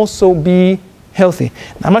 will also be healthy.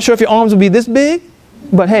 Now, I'm not sure if your arms will be this big,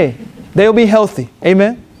 but hey, they'll be healthy.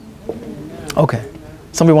 Amen? Okay.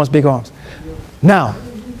 Somebody wants big arms. Now,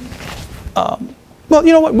 well,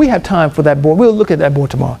 you know what? We have time for that board. We'll look at that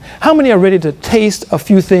board tomorrow. How many are ready to taste a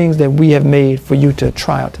few things that we have made for you to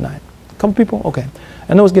try out tonight? A couple people? Okay.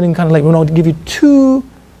 I know it's getting kind of late. We're going to give you too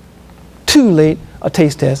late a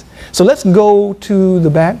taste test. So let's go to the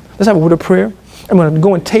back. Let's have a word of prayer. I'm going to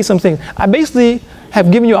go and taste some things. I basically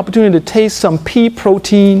have given you opportunity to taste some pea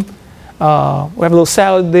protein. We have a little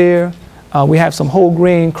salad there. We have some whole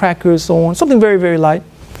grain crackers, so on. Something very, very light.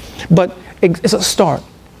 But it's a start.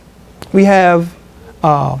 We have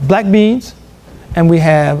black beans, and we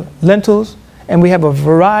have lentils, and we have a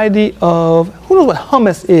variety of, who knows what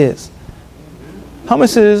hummus is?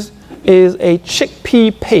 Hummus is a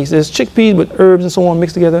chickpea paste. It's chickpeas with herbs and so on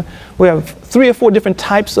mixed together. We have 3 or 4 different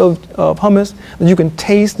types of hummus that you can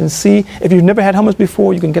taste and see. If you've never had hummus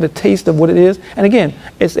before, you can get a taste of what it is. And again,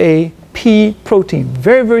 it's a pea protein.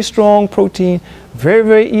 Very, very strong protein. Very,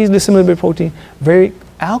 very easily assimilated protein. Very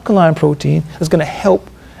alkaline protein that's going to help.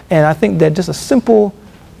 And I think that just a simple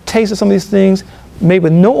taste of some of these things, made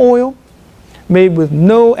with no oil, made with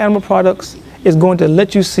no animal products, is going to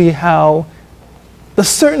let you see how the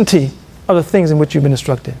certainty of the things in which you've been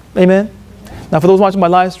instructed. Amen? Now, for those watching my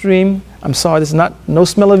live stream, I'm sorry, this is not no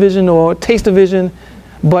smell-o-vision or taste-o-vision,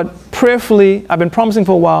 but prayerfully, I've been promising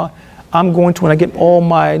for a while, I'm going to, when I get all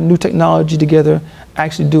my new technology together,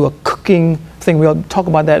 actually do a cooking thing. We'll talk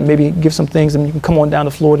about that and maybe give some things, and you can come on down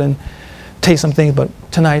to Florida and taste some things, but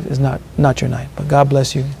tonight is not your night. But God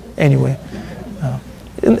bless you anyway.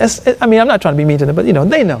 I mean, I'm not trying to be mean to them, but you know,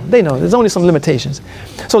 they know. There's only some limitations.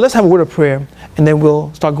 So let's have a word of prayer, and then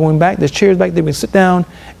we'll start going back. There's chairs back there. We can sit down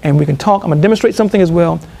and we can talk. I'm going to demonstrate something as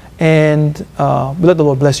well, and we let the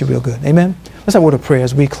Lord bless you real good. Amen. Let's have a word of prayer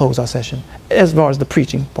as we close our session, as far as the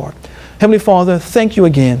preaching part. Heavenly Father, thank you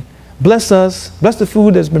again. Bless us, bless the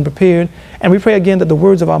food that's been prepared, and we pray again that the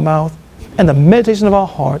words of our mouth and the meditation of our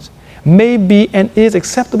hearts may be and is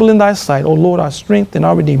acceptable in thy sight, O Lord, our strength and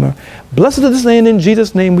our Redeemer. Blessed is this land, in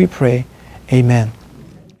Jesus' name we pray. Amen.